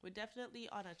 We're definitely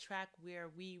on a track where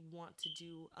we want to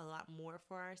do a lot more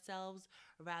for ourselves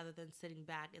rather than sitting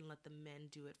back and let the men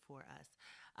do it for us.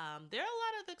 There are a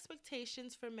lot of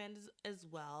expectations for men as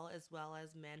well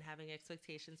as men having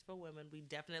expectations for women. We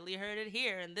definitely heard it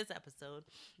here in this episode.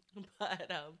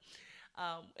 But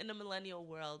in the millennial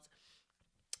world,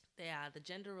 the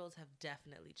gender roles have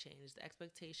definitely changed. The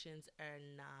expectations are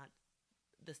not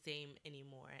the same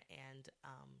anymore, and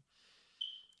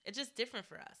it's just different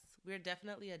for us. we're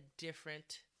definitely a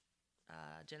different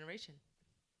generation.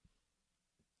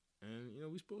 And,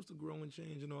 we're supposed to grow and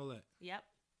change and all that. Yep.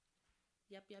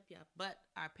 But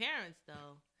our parents,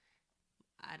 though,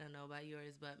 I don't know about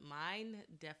yours, but mine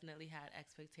definitely had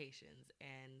expectations,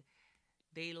 and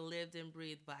they lived and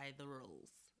breathed by the rules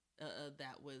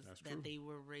that they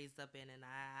were raised up in. And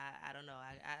I don't know.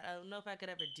 I don't know if I could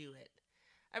ever do it.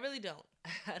 I really don't.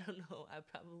 I don't know. I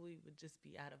probably would just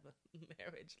be out of a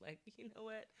marriage. Like, you know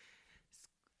what?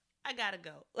 I gotta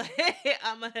go.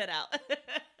 I'm gonna head out.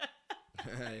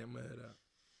 Hey, I'm gonna head out.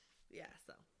 Yeah,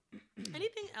 so.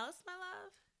 Anything else, my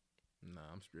love?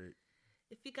 Nah, I'm straight.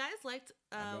 If you guys liked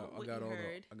what you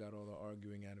heard. I got all the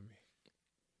arguing out of me.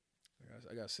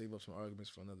 I got to save up some arguments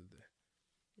for another day.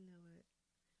 You know what?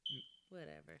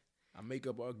 Whatever. I make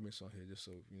up arguments on here just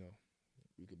so,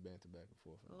 we could banter back and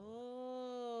forth.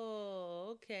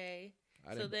 Oh, okay.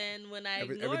 So then when I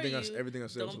ignore everything I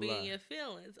said don't was a be lie. in your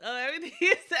feelings. Oh, everything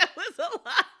you said was a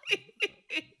lie.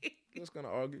 Let's kind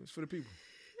of argue. It's for the people.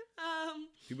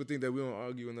 People think that we don't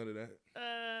argue and none of that.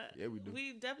 Yeah, we do.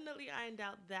 We definitely ironed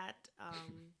out that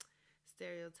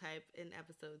stereotype in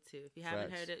episode 2. If you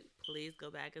haven't heard it, please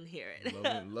go back and hear it.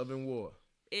 Love and war.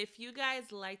 If you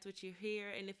guys liked what you hear,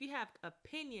 and if you have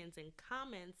opinions and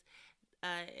comments,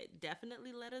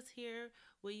 definitely let us hear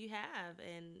what you have,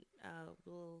 and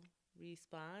we'll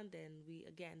respond. And we,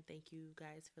 again, thank you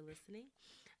guys for listening.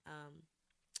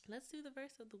 Let's do the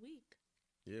verse of the week.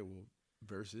 Yeah, well,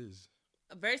 verses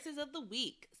of the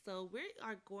week. So we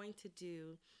are going to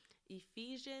do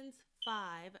Ephesians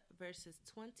 5 verses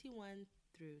 21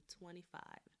 through 25.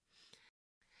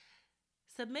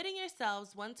 Submitting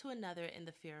yourselves one to another in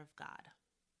the fear of God.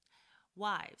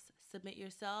 Wives, submit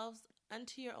yourselves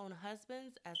unto your own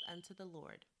husbands as unto the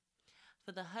Lord.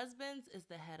 For the husband is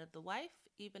the head of the wife,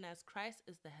 even as Christ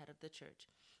is the head of the church,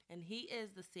 and he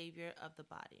is the Savior of the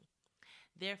body.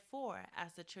 Therefore,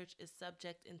 as the church is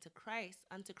subject unto Christ,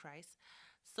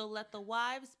 so let the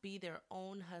wives be their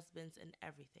own husbands in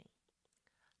everything.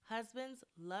 Husbands,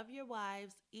 love your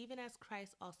wives, even as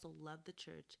Christ also loved the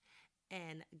church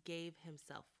and gave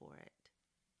himself for it.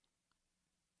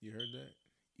 You heard that?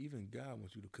 Even God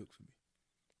wants you to cook for me.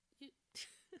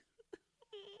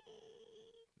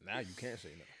 Now you can't say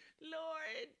no.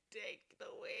 Lord, take the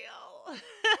wheel.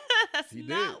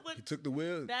 He took the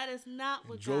wheel. That is not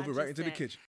what drove God it right into said. the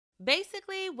kitchen.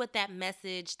 Basically, what that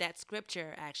message, that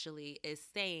scripture actually is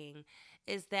saying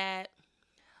is that,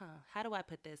 how do I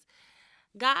put this?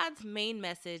 God's main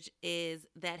message is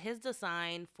that his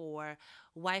design for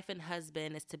wife and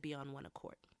husband is to be on one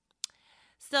accord.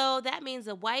 So that means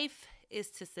a wife is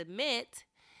to submit.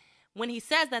 When he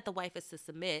says that the wife is to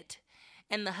submit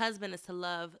and the husband is to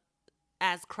love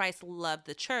as Christ loved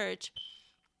the church,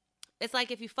 it's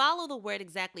like if you follow the word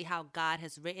exactly how God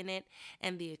has written it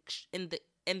and the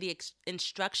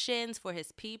instructions for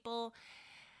his people,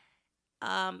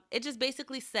 it just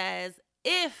basically says,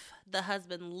 if the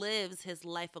husband lives his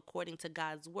life according to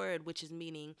God's word, which is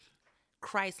meaning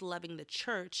Christ loving the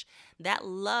church, that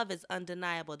love is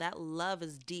undeniable. That love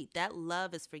is deep. That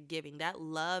love is forgiving. That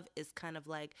love is kind of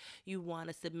like you want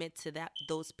to submit to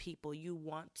those people. You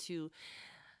want to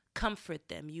comfort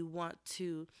them. You want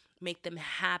to make them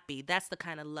happy. That's the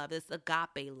kind of love. It's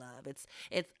agape love.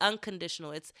 It's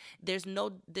unconditional. There's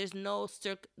no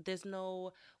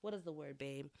what is the word,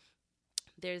 babe?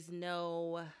 There's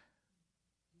no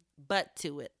but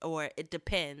to it, or it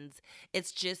depends.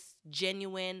 It's just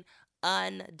genuine,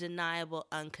 undeniable,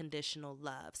 unconditional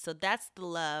love. So that's the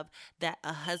love that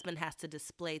a husband has to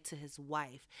display to his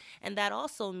wife. And that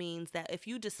also means that if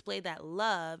you display that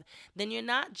love, then you're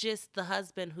not just the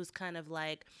husband who's kind of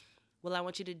like, well, I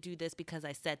want you to do this because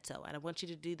I said so. And I want you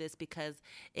to do this because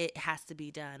it has to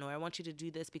be done. Or I want you to do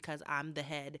this because I'm the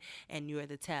head and you're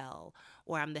the tail.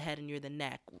 Or I'm the head and you're the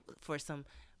neck, for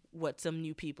what some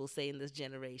new people say in this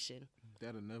generation.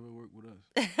 That'll never work with us.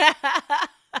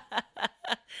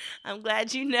 I'm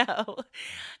glad you know.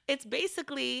 It's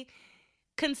basically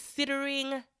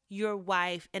considering your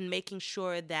wife and making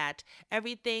sure that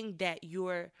everything that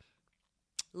you're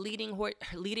leading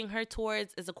her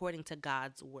towards is according to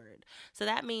God's word. So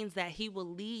that means that he will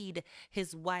lead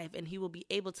his wife, and he will be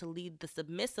able to lead the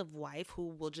submissive wife who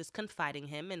will just confide in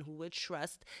him and who would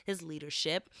trust his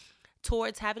leadership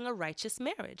towards having a righteous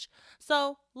marriage.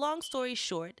 So, long story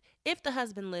short, if the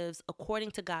husband lives according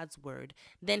to God's word,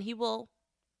 then he will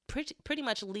pretty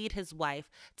much lead his wife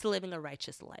to living a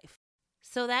righteous life.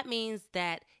 So that means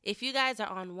that if you guys are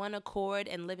on one accord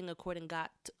and living according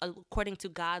to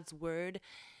God's word,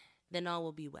 then all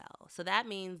will be well. So that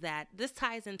means that this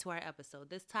ties into our episode.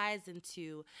 This ties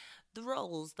into the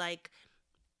roles. Like,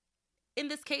 in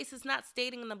this case, it's not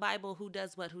stating in the Bible who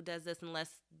does what, who does this, unless,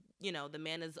 the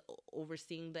man is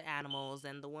overseeing the animals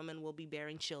and the woman will be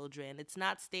bearing children. It's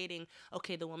not stating,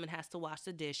 okay, the woman has to wash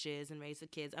the dishes and raise the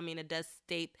kids. I mean, it does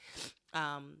state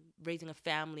raising a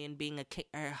family and being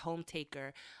a home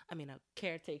taker, a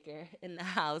caretaker in the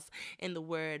house in the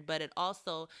word, but it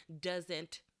also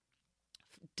doesn't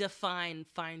fine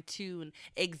tune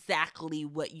exactly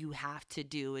what you have to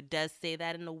do. It does say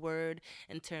that in the word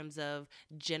in terms of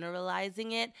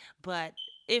generalizing it, but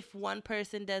if one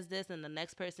person does this and the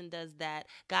next person does that,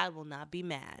 God will not be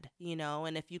mad,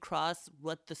 and if you cross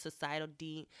what the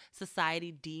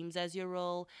society deems as your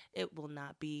role, he will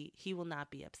not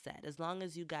be upset. As long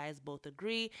as you guys both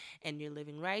agree and you're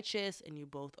living righteous and you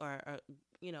both are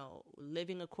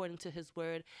living according to his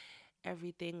word,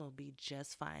 everything will be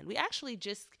just fine. We actually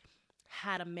just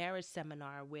had a marriage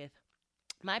seminar with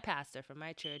my pastor from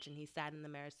my church, and he sat in the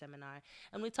marriage seminar,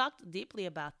 and we talked deeply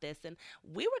about this, and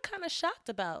we were kind of shocked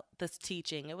about this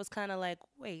teaching. It was kind of like,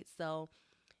 wait, so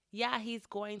yeah, he's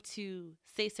going to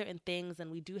say certain things and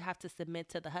we do have to submit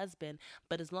to the husband,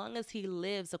 but as long as he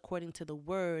lives according to the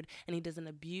word and he doesn't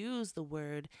abuse the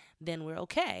word, then we're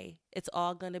okay. It's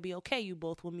all going to be okay. You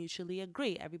both will mutually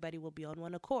agree. Everybody will be on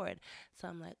one accord. So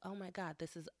I'm like, oh my God,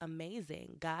 this is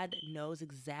amazing. God knows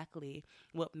exactly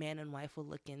what man and wife will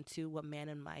look into, when man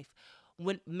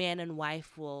and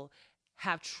wife will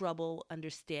have trouble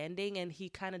understanding, and he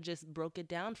kind of just broke it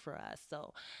down for us.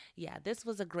 So yeah, this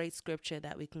was a great scripture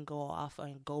that we can go off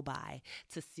and go by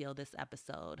to seal this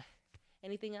episode.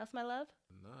 Anything else, my love?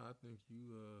 Nah, I think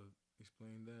you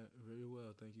explained that very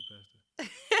well. Thank you,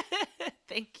 Pastor.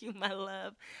 Thank you, my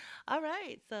love. All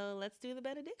right, so let's do the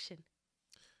benediction.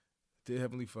 Dear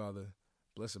Heavenly Father,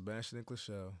 bless Sebastien and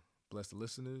Claushelle. Bless the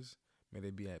listeners. May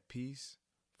they be at peace,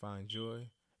 find joy,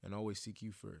 and always seek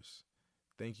you first.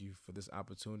 Thank you for this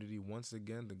opportunity once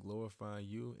again to glorify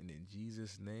you, and in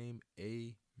Jesus' name,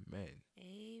 amen.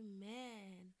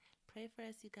 Amen. Pray for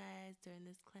us, you guys, during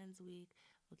this cleanse week.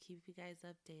 We'll keep you guys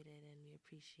updated, and we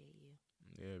appreciate you.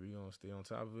 Yeah, we're going to stay on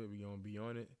top of it. We're going to be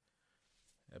on it.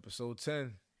 Episode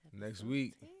 10 next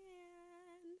week. 10.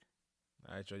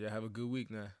 All right, y'all. Y'all have a good week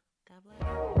now. God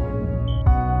bless.